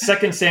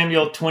 2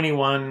 Samuel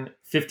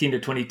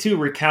 21:15-22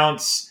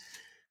 recounts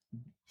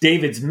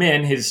David's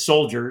men, his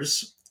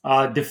soldiers,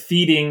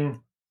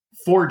 defeating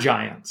 4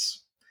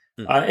 giants.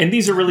 And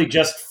these are really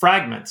just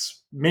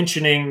fragments,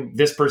 mentioning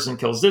this person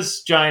kills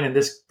this giant and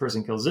this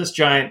person kills this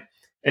giant,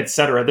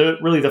 etc. They're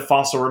really the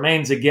fossil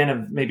remains, again,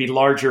 of maybe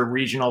larger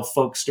regional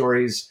folk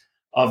stories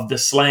of the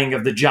slaying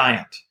of the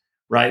giant,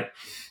 right?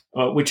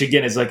 Which,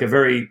 again, is like a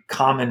very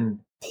common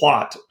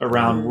plot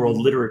around world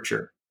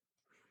literature.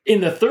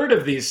 In the third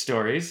of these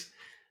stories,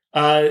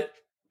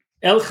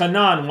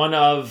 Elhanan, one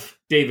of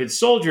David's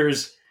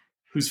soldiers,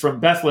 who's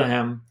from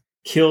Bethlehem,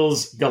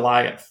 kills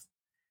Goliath.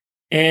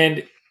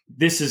 And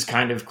this is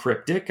kind of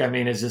cryptic. I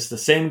mean, is this the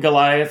same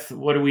Goliath?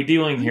 What are we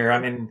doing here? I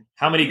mean,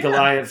 how many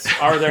Goliaths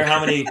are there? How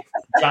many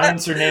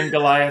giants are named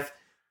Goliath?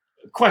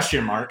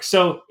 Question mark.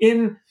 So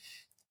in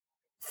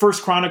 1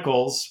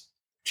 Chronicles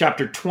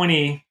chapter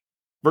 20,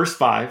 verse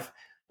 5,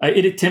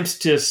 it attempts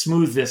to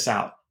smooth this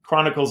out.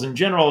 Chronicles in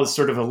general is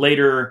sort of a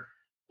later,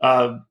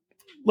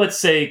 let's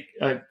say,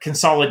 a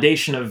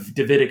consolidation of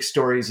Davidic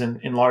stories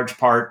in large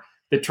part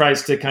that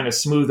tries to kind of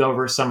smooth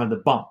over some of the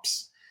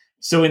bumps.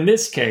 So in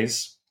this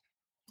case,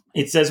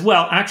 it says,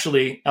 well,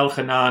 actually,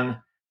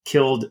 Elhanan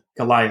killed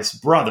Goliath's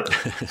brother.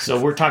 So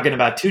we're talking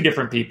about 2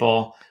 different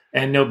people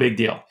and no big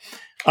deal.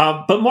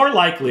 But more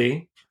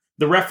likely,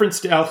 the reference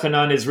to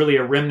Elhanan is really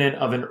a remnant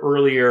of an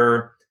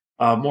earlier,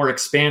 more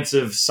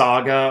expansive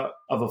saga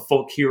of a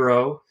folk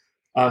hero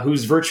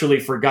who's virtually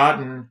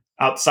forgotten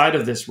outside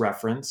of this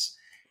reference.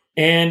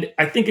 And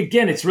I think,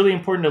 again, it's really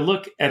important to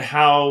look at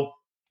how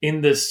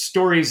in the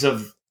stories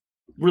of,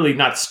 really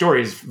not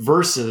stories,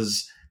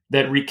 verses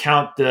that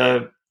recount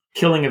the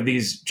killing of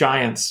these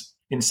giants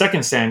in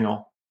 2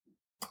 Samuel,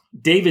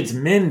 David's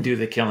men do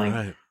the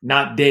killing,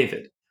 not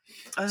David.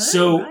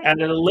 So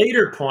at a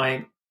later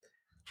point,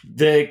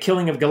 the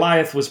killing of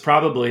Goliath was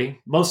probably,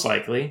 most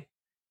likely,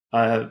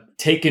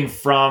 taken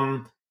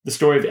from the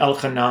story of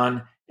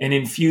Elhanan and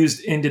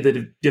infused into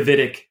the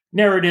Davidic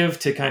narrative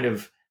to kind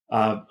of,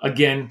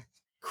 again,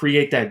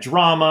 create that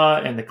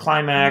drama and the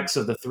climax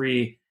of the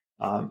 3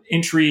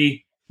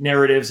 entry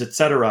narratives,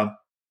 etc.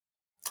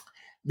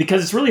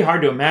 Because it's really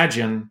hard to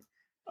imagine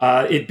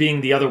it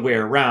being the other way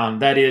around.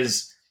 That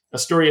is, a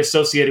story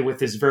associated with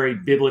this very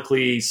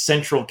biblically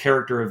central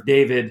character of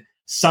David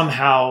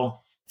somehow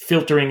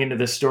filtering into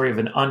the story of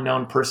an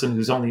unknown person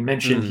who's only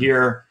mentioned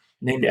here,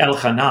 named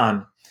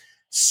Elhanan.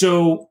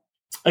 So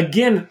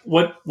again,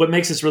 what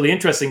makes this really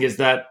interesting is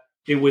that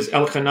it was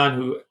Elhanan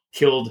who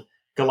killed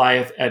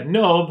Goliath at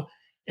Nob,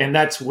 and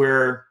that's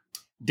where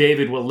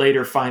David will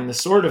later find the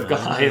sword of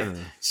Goliath.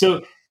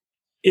 So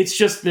it's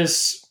just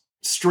this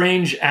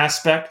strange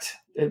aspect,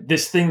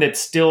 this thing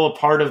that's still a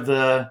part of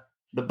the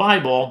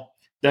Bible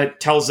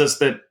that tells us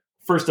that,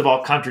 first of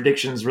all,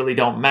 contradictions really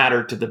don't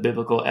matter to the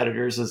biblical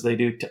editors as they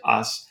do to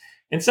us.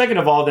 And second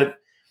of all, that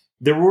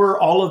there were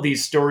all of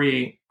these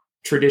story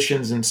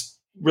traditions and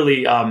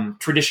really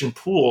tradition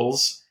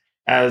pools,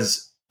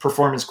 as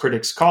performance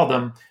critics call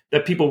them,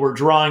 that people were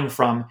drawing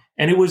from.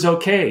 And it was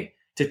okay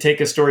to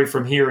take a story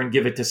from here and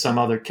give it to some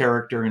other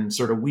character and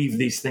sort of weave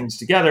these things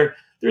together.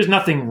 There's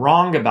nothing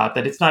wrong about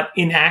that. It's not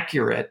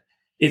inaccurate.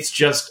 It's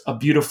just a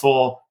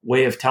beautiful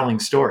way of telling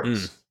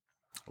stories.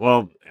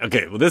 Well,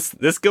 okay. Well,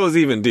 this goes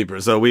even deeper.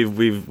 So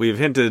we've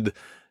hinted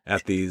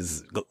at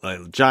these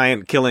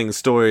giant killing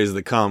stories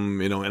that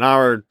come, in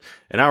our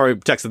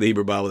text of the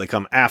Hebrew Bible, they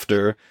come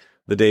after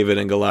the David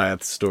and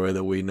Goliath story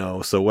that we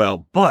know so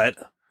well. But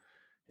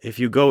if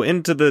you go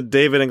into the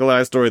David and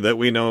Goliath story that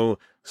we know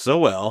so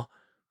well,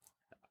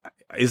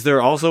 is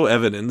there also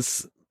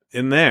evidence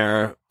in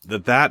there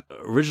that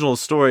original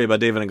story about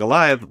David and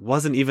Goliath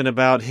wasn't even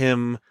about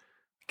him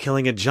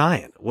killing a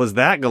giant? Was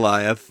that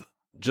Goliath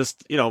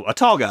just, a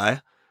tall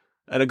guy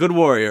and a good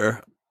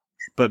warrior,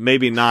 but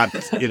maybe not,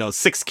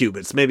 6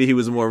 cubits. Maybe he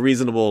was a more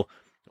reasonable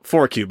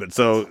 4 cubits.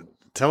 So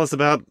tell us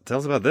about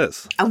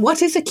this. And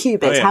what is a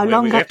cubit? How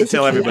long we have to is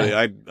tell a cubit?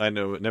 everybody. I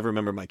never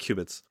remember my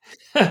cubits.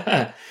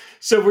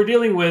 So we're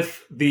dealing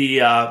with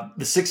the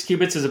 6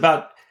 cubits is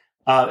about,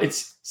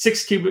 it's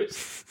 6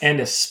 cubits and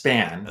a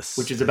span,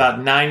 which is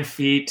about 9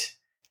 feet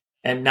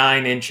and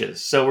 9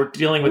 inches. So we're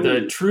dealing with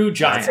a true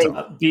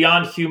giant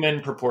beyond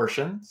human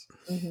proportions.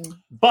 Mm-hmm.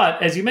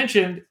 But as you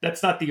mentioned,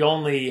 that's not the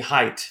only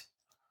height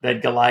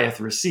that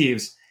Goliath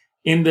receives.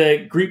 In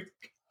the Greek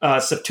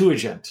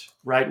Septuagint,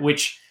 right,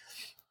 which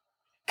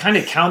kind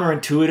of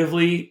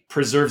counterintuitively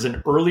preserves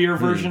an earlier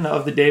version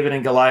of the David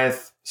and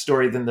Goliath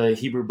story than the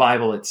Hebrew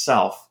Bible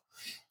itself,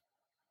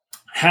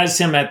 has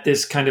him at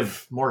this kind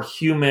of more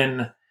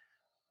human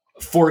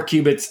 4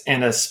 cubits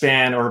and a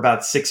span, or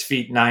about 6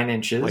 feet 9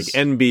 inches, like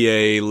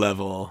NBA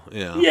level.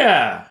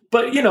 Yeah,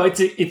 but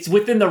it's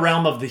within the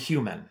realm of the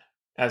human,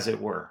 as it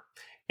were.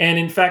 And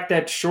in fact,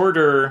 that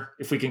shorter,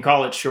 if we can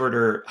call it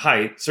shorter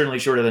height, certainly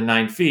shorter than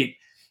 9 feet,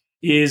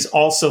 is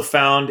also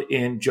found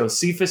in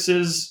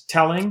Josephus's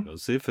telling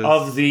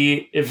of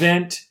the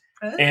event,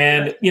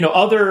 and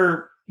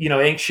other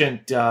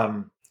ancient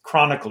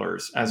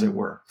chroniclers, as it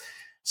were.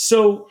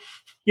 So,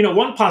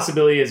 one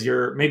possibility, as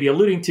you're maybe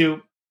alluding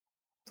to,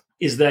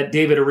 is that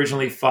David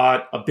originally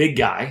fought a big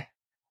guy,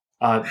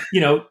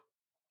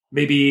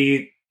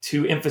 maybe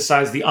to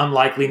emphasize the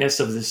unlikeliness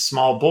of this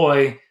small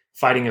boy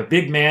fighting a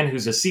big man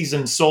who's a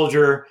seasoned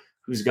soldier,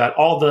 who's got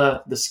all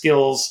the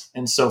skills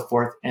and so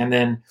forth. And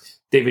then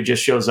David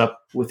just shows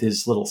up with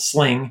his little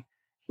sling,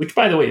 which,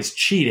 by the way, is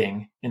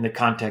cheating in the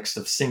context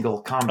of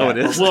single combat. Oh, it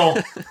is?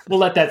 We'll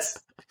let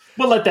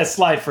that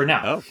slide for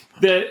now.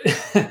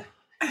 Oh.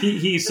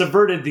 He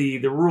subverted the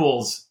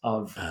rules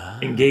of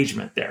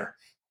engagement there.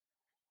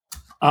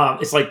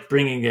 It's like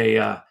bringing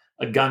a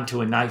gun to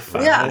a knife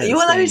fight. Yeah,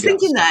 I was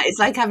thinking that. It's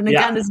like having a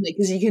gun, isn't it?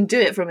 Because you can do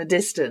it from a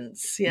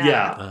distance.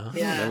 Yeah.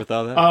 Never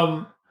thought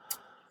of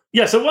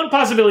that. So one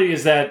possibility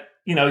is that,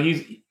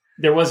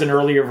 there was an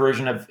earlier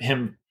version of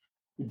him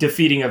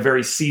defeating a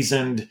very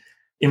seasoned,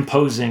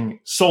 imposing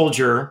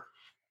soldier.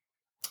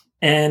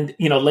 And,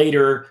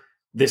 later,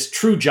 this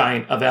true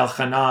giant of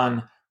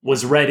El-Hanan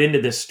was read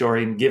into this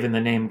story and given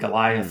the name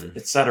Goliath,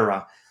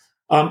 etc.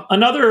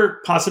 Another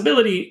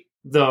possibility,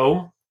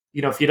 though,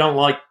 if you don't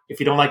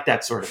like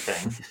that sort of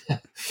thing,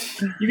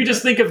 you could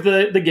just think of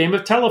the game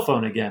of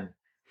telephone again,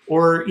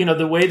 or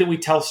the way that we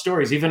tell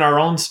stories, even our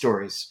own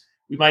stories.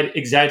 We might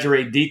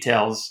exaggerate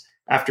details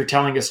after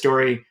telling a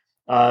story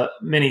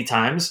many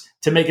times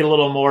to make it a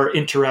little more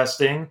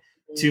interesting,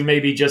 to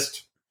maybe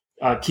just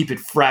keep it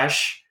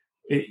fresh.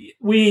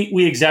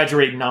 We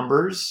exaggerate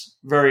numbers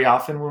very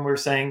often when we're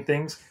saying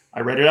things. I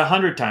read it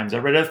 100 times. I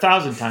read it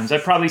 1,000 times.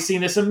 I've probably seen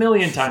this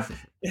 1,000,000 times.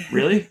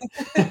 Really?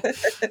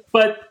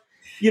 But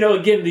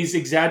again, these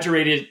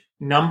exaggerated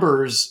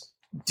numbers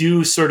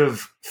do sort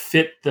of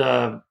fit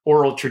the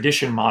oral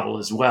tradition model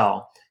as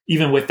well,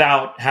 even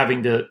without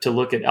having to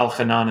look at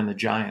El-Hanan and the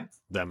giant.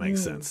 That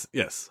makes sense.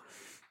 Yes.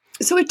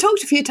 So we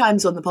talked a few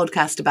times on the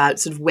podcast about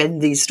sort of when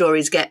these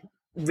stories get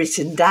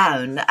written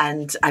down.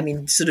 And I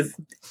mean, sort of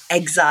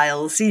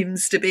exile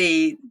seems to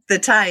be the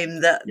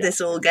time that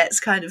this all gets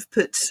kind of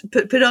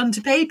put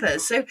onto paper.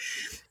 So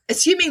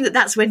assuming that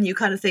that's when you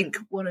kind of think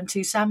 1 and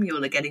 2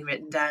 Samuel are getting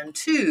written down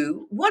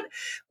too, what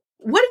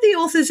are the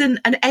authors and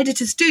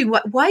editors doing?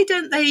 Why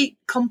don't they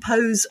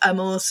compose a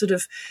more sort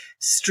of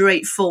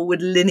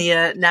straightforward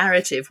linear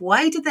narrative?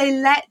 Why do they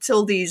let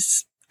all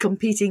these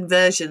competing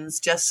versions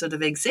just sort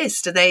of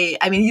exist?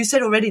 You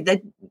said already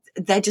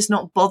they're just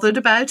not bothered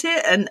about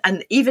it,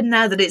 and even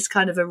now that it's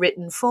kind of a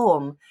written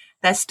form,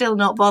 they're still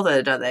not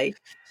bothered, are they?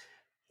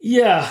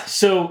 Yeah.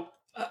 So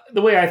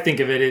the way I think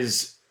of it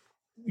is,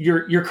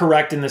 you're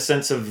correct in the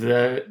sense of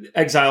the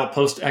exile,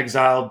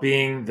 post-exile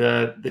being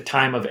the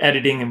time of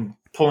editing and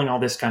pulling all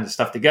this kind of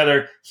stuff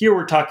together. Here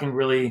we're talking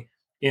really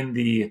in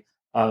the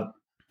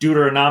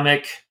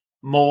Deuteronomic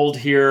mold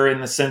here, in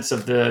the sense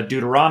of the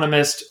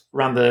Deuteronomist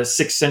around the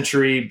 6th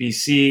century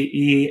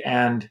BCE,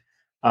 and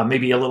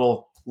maybe a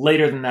little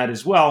later than that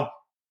as well.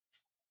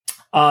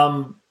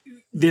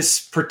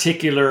 This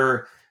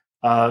particular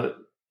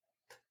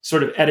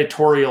sort of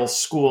editorial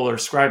school or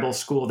scribal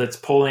school that's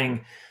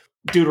pulling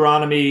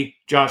Deuteronomy,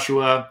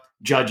 Joshua,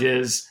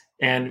 Judges,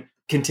 and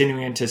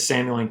continuing into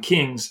Samuel and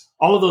Kings.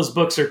 All of those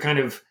books are kind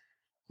of,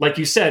 like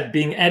you said,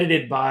 being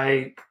edited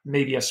by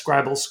maybe a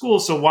scribal school.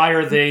 So why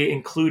are they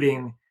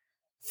including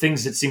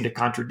things that seem to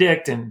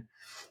contradict and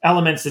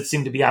elements that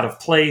seem to be out of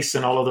place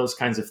and all of those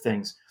kinds of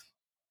things?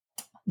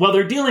 Well,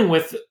 they're dealing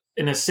with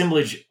an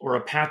assemblage or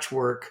a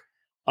patchwork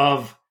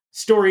of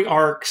story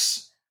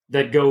arcs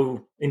that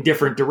go in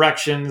different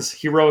directions,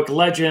 heroic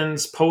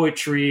legends,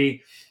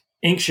 poetry,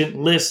 ancient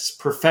lists,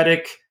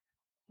 prophetic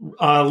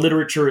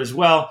literature as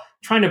well,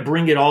 trying to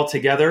bring it all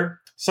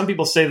together. Some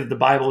people say that the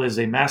Bible is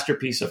a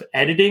masterpiece of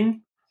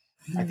editing.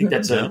 I think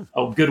that's a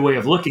good way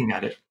of looking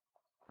at it.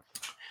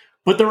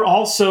 But they're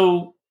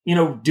also,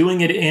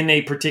 doing it in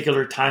a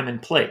particular time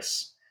and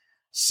place.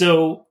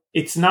 So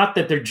it's not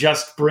that they're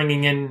just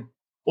bringing in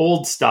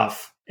old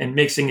stuff and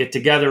mixing it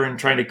together and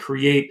trying to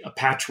create a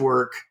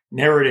patchwork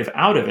narrative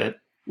out of it,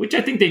 which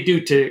I think they do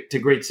to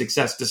great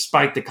success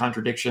despite the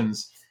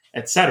contradictions,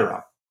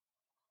 etc.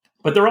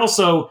 But they're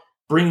also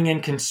bringing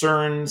in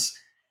concerns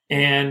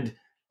and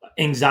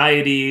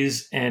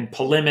anxieties and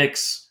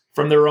polemics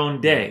from their own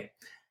day.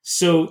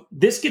 So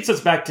this gets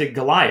us back to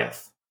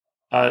Goliath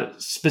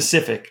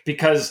specific,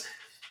 because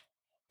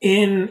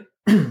in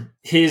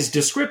his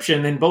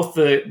description in both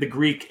the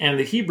Greek and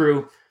the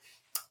Hebrew,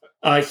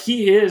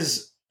 he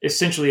is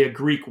essentially a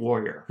Greek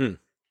warrior.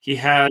 He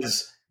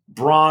has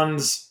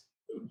bronze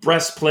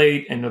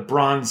breastplate and a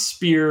bronze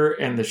spear,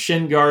 and the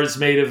shin guards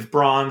made of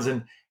bronze,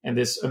 and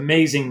this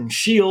amazing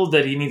shield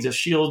that he needs a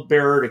shield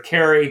bearer to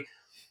carry.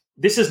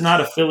 This is not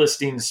a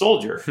Philistine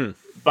soldier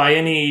by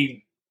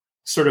any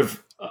sort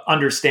of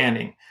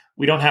understanding.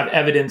 We don't have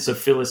evidence of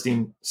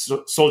Philistine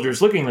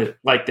soldiers looking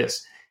like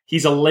this.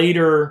 He's a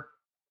later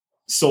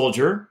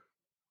soldier,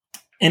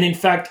 And in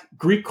fact,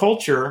 Greek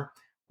culture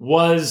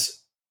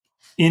was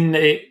in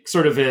a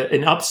sort of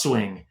an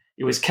upswing.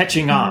 It was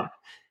catching on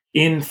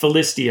in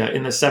Philistia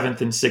in the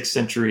 7th and 6th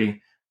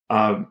century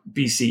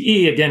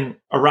BCE, again,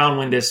 around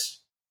when this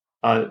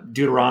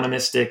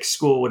Deuteronomistic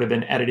school would have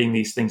been editing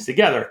these things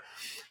together.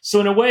 So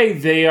in a way,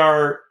 they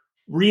are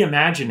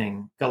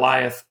reimagining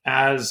Goliath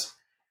as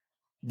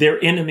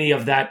their enemy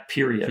of that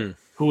period,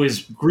 who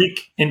is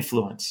Greek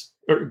influence,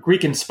 or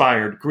Greek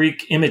inspired,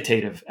 Greek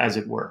imitative, as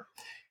it were.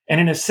 And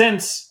in a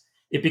sense,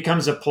 it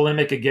becomes a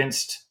polemic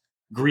against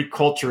Greek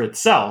culture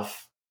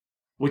itself,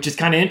 which is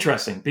kind of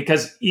interesting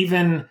because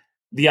even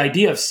the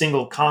idea of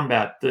single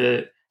combat,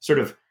 the sort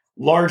of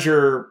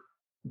larger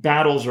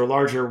battles or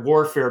larger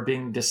warfare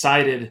being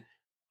decided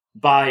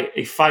by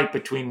a fight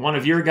between one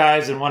of your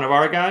guys and one of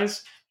our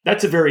guys,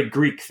 that's a very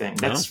Greek thing.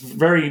 That's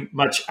very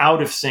much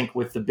out of sync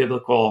with the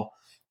biblical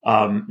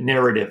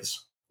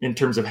narratives in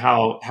terms of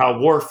how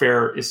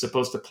warfare is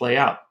supposed to play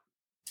out.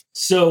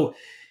 So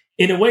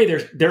in a way,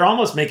 they're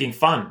almost making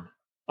fun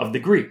of the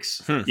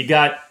Greeks. You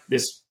got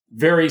this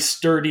very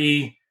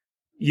sturdy,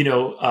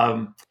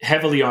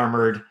 heavily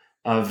armored,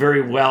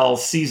 very well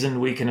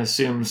seasoned, we can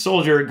assume,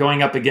 soldier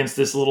going up against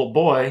this little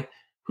boy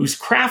who's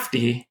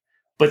crafty,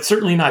 but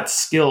certainly not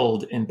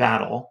skilled in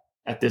battle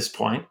at this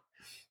point.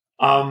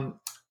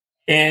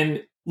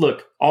 And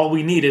look, all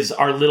we need is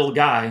our little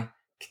guy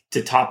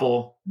to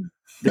topple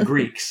the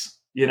Greeks.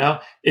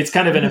 It's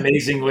kind of an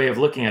amazing way of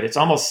looking at it. It's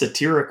almost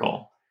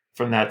satirical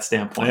from that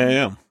standpoint.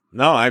 Yeah.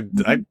 No, I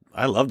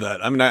love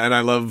that. I mean, and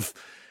I love,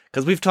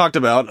 because we've talked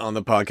about on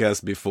the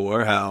podcast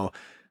before how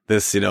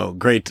this,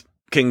 great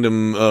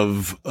kingdom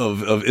of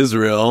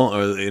Israel,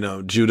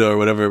 or, Judah or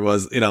whatever it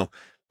was,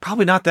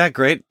 probably not that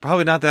great,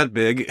 probably not that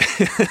big,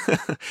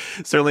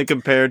 certainly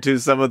compared to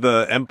some of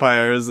the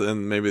empires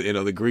and maybe,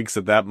 the Greeks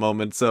at that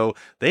moment. So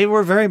they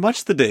were very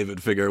much the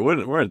David figure,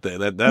 weren't they?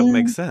 That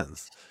makes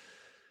sense.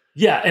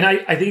 Yeah. And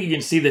I think you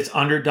can see this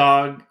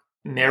underdog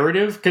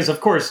narrative because,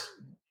 of course,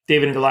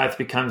 David and Goliath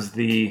becomes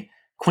the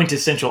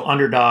quintessential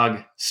underdog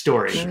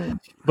story.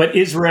 But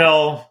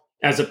Israel,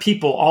 as a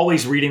people,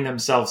 always reading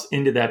themselves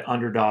into that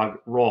underdog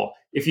role.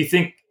 If you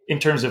think in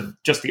terms of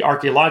just the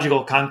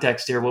archaeological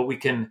context here, what we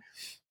can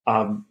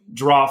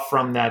draw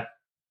from that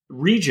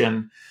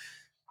region,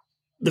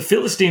 the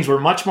Philistines were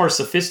much more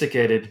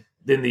sophisticated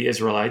than the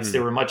Israelites. They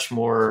were much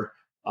more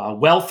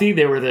wealthy.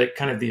 They were the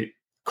kind of the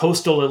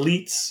coastal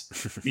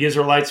elites. The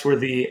Israelites were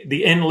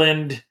the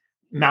inland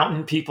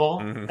mountain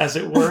people, as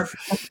it were.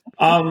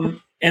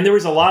 And there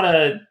was a lot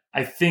of,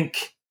 I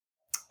think,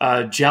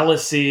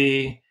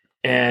 jealousy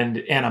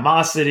and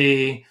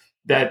animosity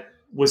that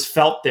was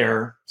felt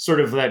there, sort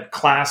of that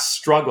class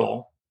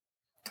struggle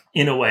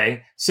in a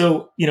way.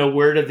 So,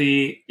 where do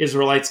the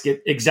Israelites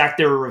exact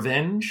their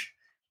revenge?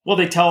 Well,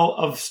 they tell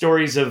of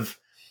stories of,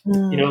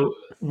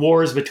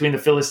 wars between the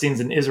Philistines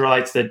and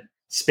Israelites that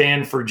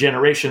span for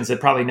generations that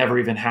probably never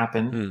even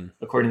happened,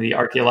 according to the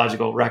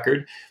archaeological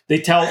record. They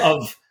tell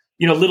of,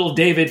 little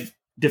David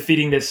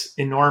defeating this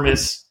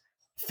enormous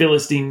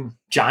Philistine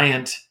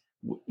giant.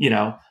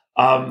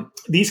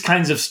 These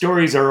kinds of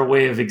stories are a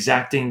way of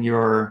exacting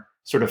your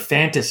sort of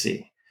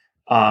fantasy,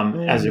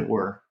 as it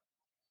were.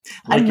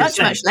 Like and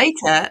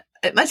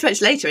much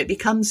later, it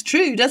becomes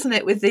true, doesn't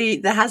it? With the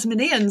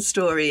Hasmonean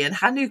story and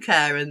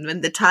Hanukkah, and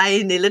when the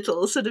tiny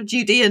little sort of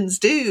Judeans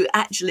do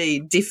actually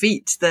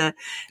defeat the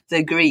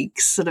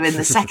Greeks, sort of in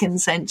the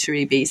 2nd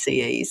century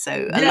BCE,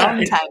 so a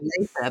long time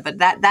later. But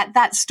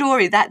that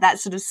story, that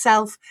sort of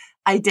self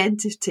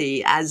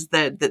identity as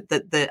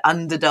the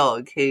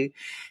underdog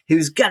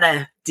who's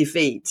gonna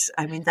defeat.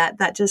 I mean,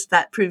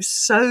 that proves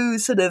so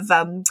sort of.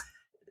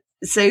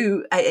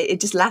 So it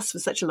just lasts for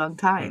such a long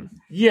time.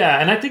 Yeah,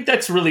 and I think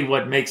that's really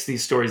what makes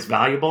these stories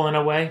valuable in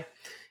a way.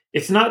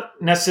 It's not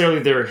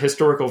necessarily their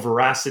historical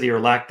veracity or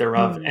lack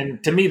thereof.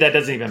 And to me, that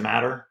doesn't even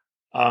matter.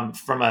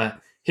 From a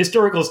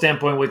historical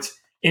standpoint, what's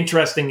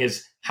interesting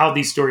is how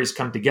these stories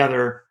come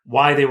together,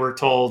 why they were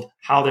told,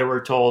 how they were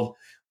told,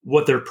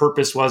 what their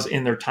purpose was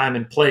in their time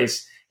and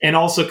place, and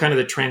also kind of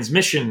the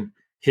transmission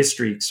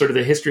history, sort of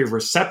the history of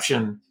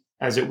reception,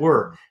 as it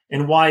were,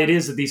 and why it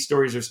is that these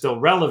stories are still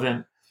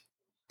relevant.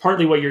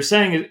 Partly what you're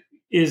saying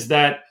is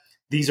that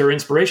these are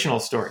inspirational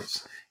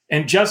stories.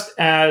 And just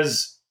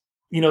as,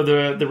 the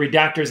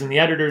redactors and the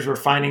editors were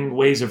finding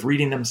ways of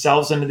reading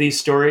themselves into these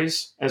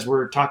stories, as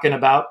we're talking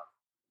about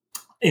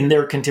in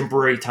their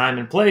contemporary time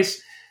and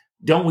place,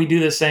 don't we do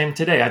the same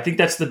today? I think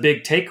that's the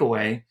big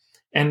takeaway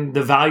and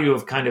the value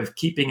of kind of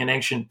keeping an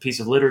ancient piece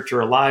of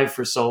literature alive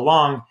for so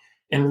long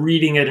and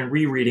reading it and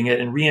rereading it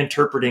and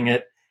reinterpreting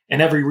it.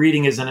 And every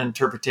reading is an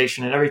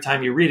interpretation. And every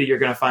time you read it, you're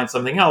going to find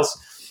something else.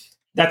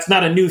 That's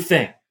not a new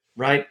thing,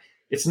 right?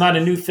 It's not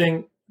a new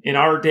thing in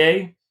our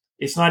day.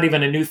 It's not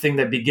even a new thing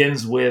that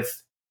begins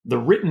with the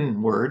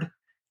written word.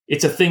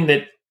 It's a thing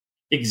that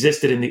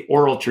existed in the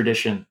oral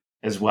tradition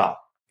as well.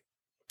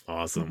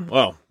 Awesome.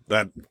 Well,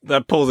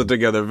 that pulls it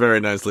together very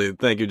nicely.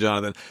 Thank you,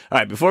 Jonathan. All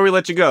right, before we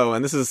let you go,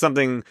 and this is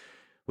something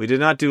we did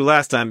not do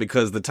last time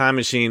because the time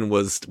machine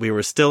we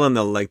were still in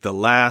the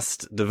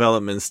last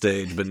development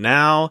stage, but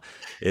now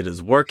it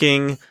is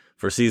working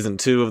for season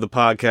 2 of the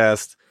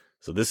podcast.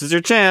 So this is your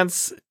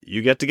chance.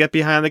 You get to get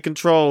behind the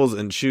controls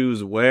and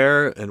choose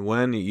where and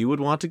when you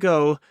would want to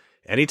go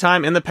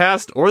anytime in the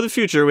past or the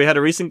future. We had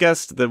a recent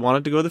guest that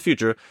wanted to go to the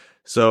future.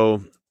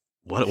 So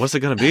what's it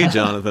going to be,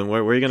 Jonathan?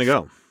 Where are you going to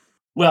go?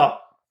 Well,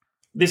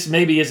 this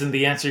maybe isn't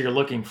the answer you're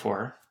looking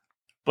for,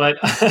 but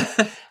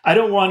I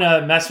don't want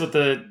to mess with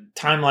the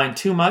timeline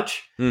too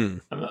much.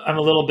 I'm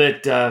a little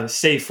bit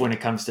safe when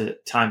it comes to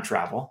time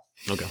travel.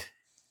 Okay.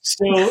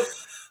 So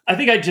I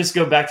think I'd just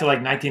go back to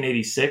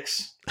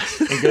 1986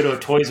 and go to a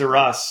Toys R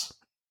Us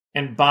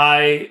and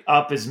buy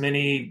up as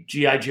many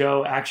G.I.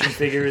 Joe action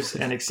figures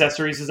and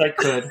accessories as I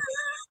could,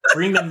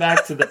 bring them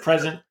back to the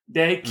present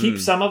day, keep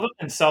some of them,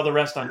 and sell the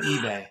rest on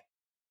eBay.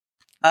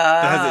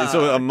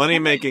 So a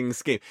money-making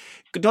scheme.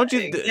 Don't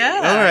you? Yeah.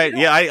 All right.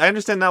 Yeah, I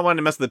understand not wanting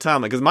to mess with the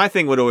timeline, because my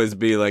thing would always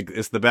be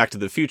it's the Back to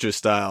the Future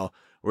style,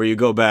 where you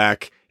go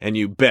back and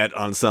you bet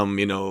on some,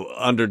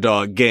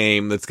 underdog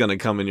game that's going to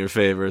come in your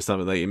favor or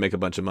something, that you make a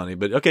bunch of money.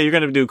 But okay, you're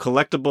going to do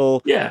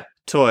collectible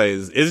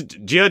toys. Is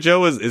G.I.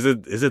 Joe, is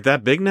it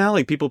that big now?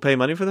 Like, people pay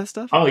money for that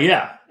stuff? Oh,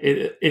 yeah.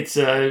 It's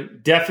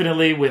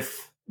definitely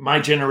with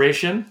my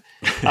generation.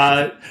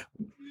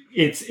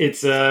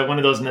 It's one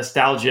of those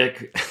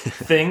nostalgic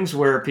things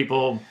where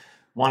people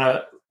want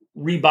to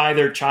rebuy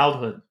their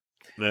childhood.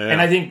 Yeah. And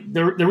I think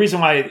the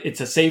reason why it's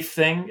a safe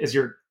thing, as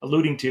you're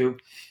alluding to,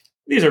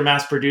 these are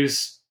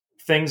mass-produced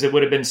things that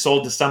would have been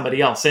sold to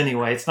somebody else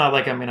anyway. It's not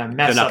like I'm going to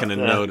mess up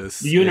the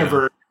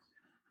universe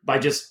by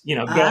just, going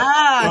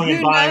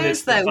and buying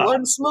this stuff.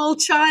 One small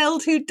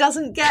child who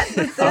doesn't get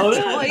the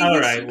toy all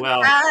right,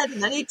 well,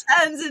 and then he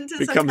turns into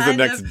becomes the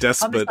next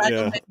despot.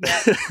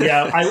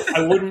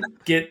 I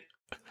wouldn't get...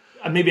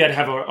 Maybe I'd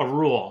have a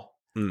rule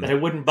that I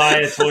wouldn't buy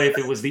a toy if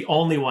it was the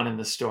only one in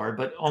the store,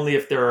 but only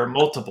if there are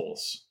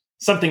multiples.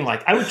 Something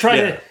like I would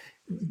try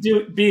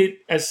to be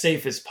as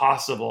safe as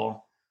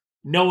possible,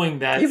 knowing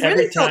that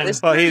every time.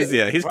 Well,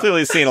 he's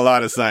clearly seen a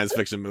lot of science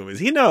fiction movies.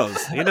 He knows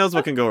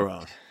what can go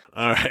wrong.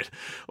 All right.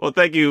 Well,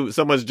 thank you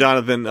so much,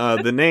 Jonathan.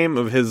 The name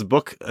of his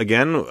book,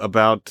 again,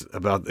 about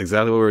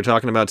exactly what we were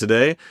talking about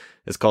today,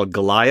 is called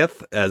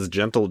Goliath as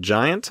Gentle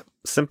Giant: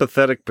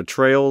 Sympathetic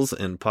Portrayals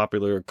in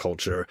Popular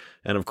Culture.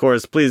 And of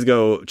course, please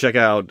go check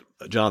out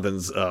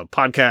Jonathan's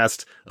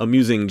podcast,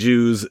 Amusing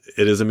Jews.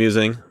 It is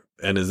amusing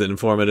and is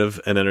informative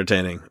and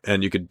entertaining.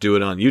 And you could do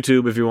it on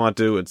YouTube if you want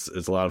to. It's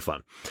a lot of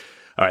fun.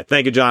 All right.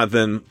 Thank you,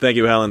 Jonathan. Thank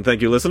you, Helen.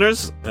 Thank you,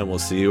 listeners. And we'll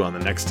see you on the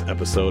next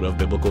episode of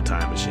Biblical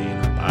Time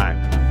Machine. Bye.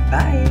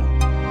 Bye.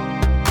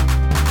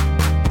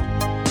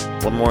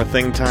 One more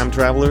thing, time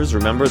travelers.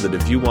 Remember that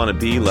if you want to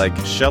be like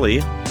Shelley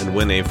and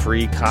win a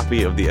free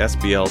copy of the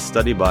SBL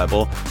Study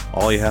Bible,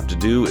 all you have to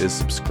do is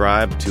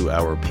subscribe to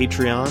our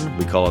Patreon.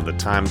 We call it the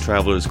Time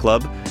Travelers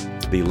Club.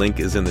 The link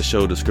is in the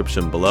show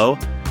description below.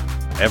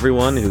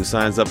 Everyone who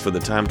signs up for the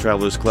Time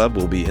Travelers Club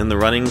will be in the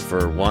running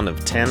for one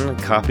of 10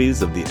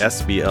 copies of the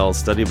SBL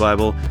Study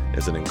Bible.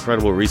 It's an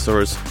incredible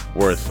resource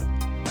worth,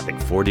 I think,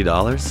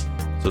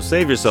 $40. So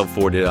save yourself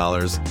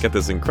 $40, get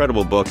this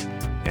incredible book,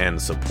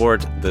 and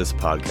support this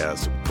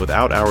podcast.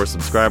 Without our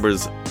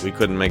subscribers, we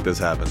couldn't make this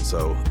happen.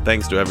 So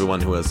thanks to everyone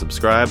who has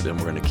subscribed, and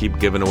we're going to keep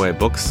giving away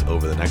books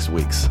over the next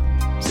weeks.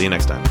 See you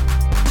next time.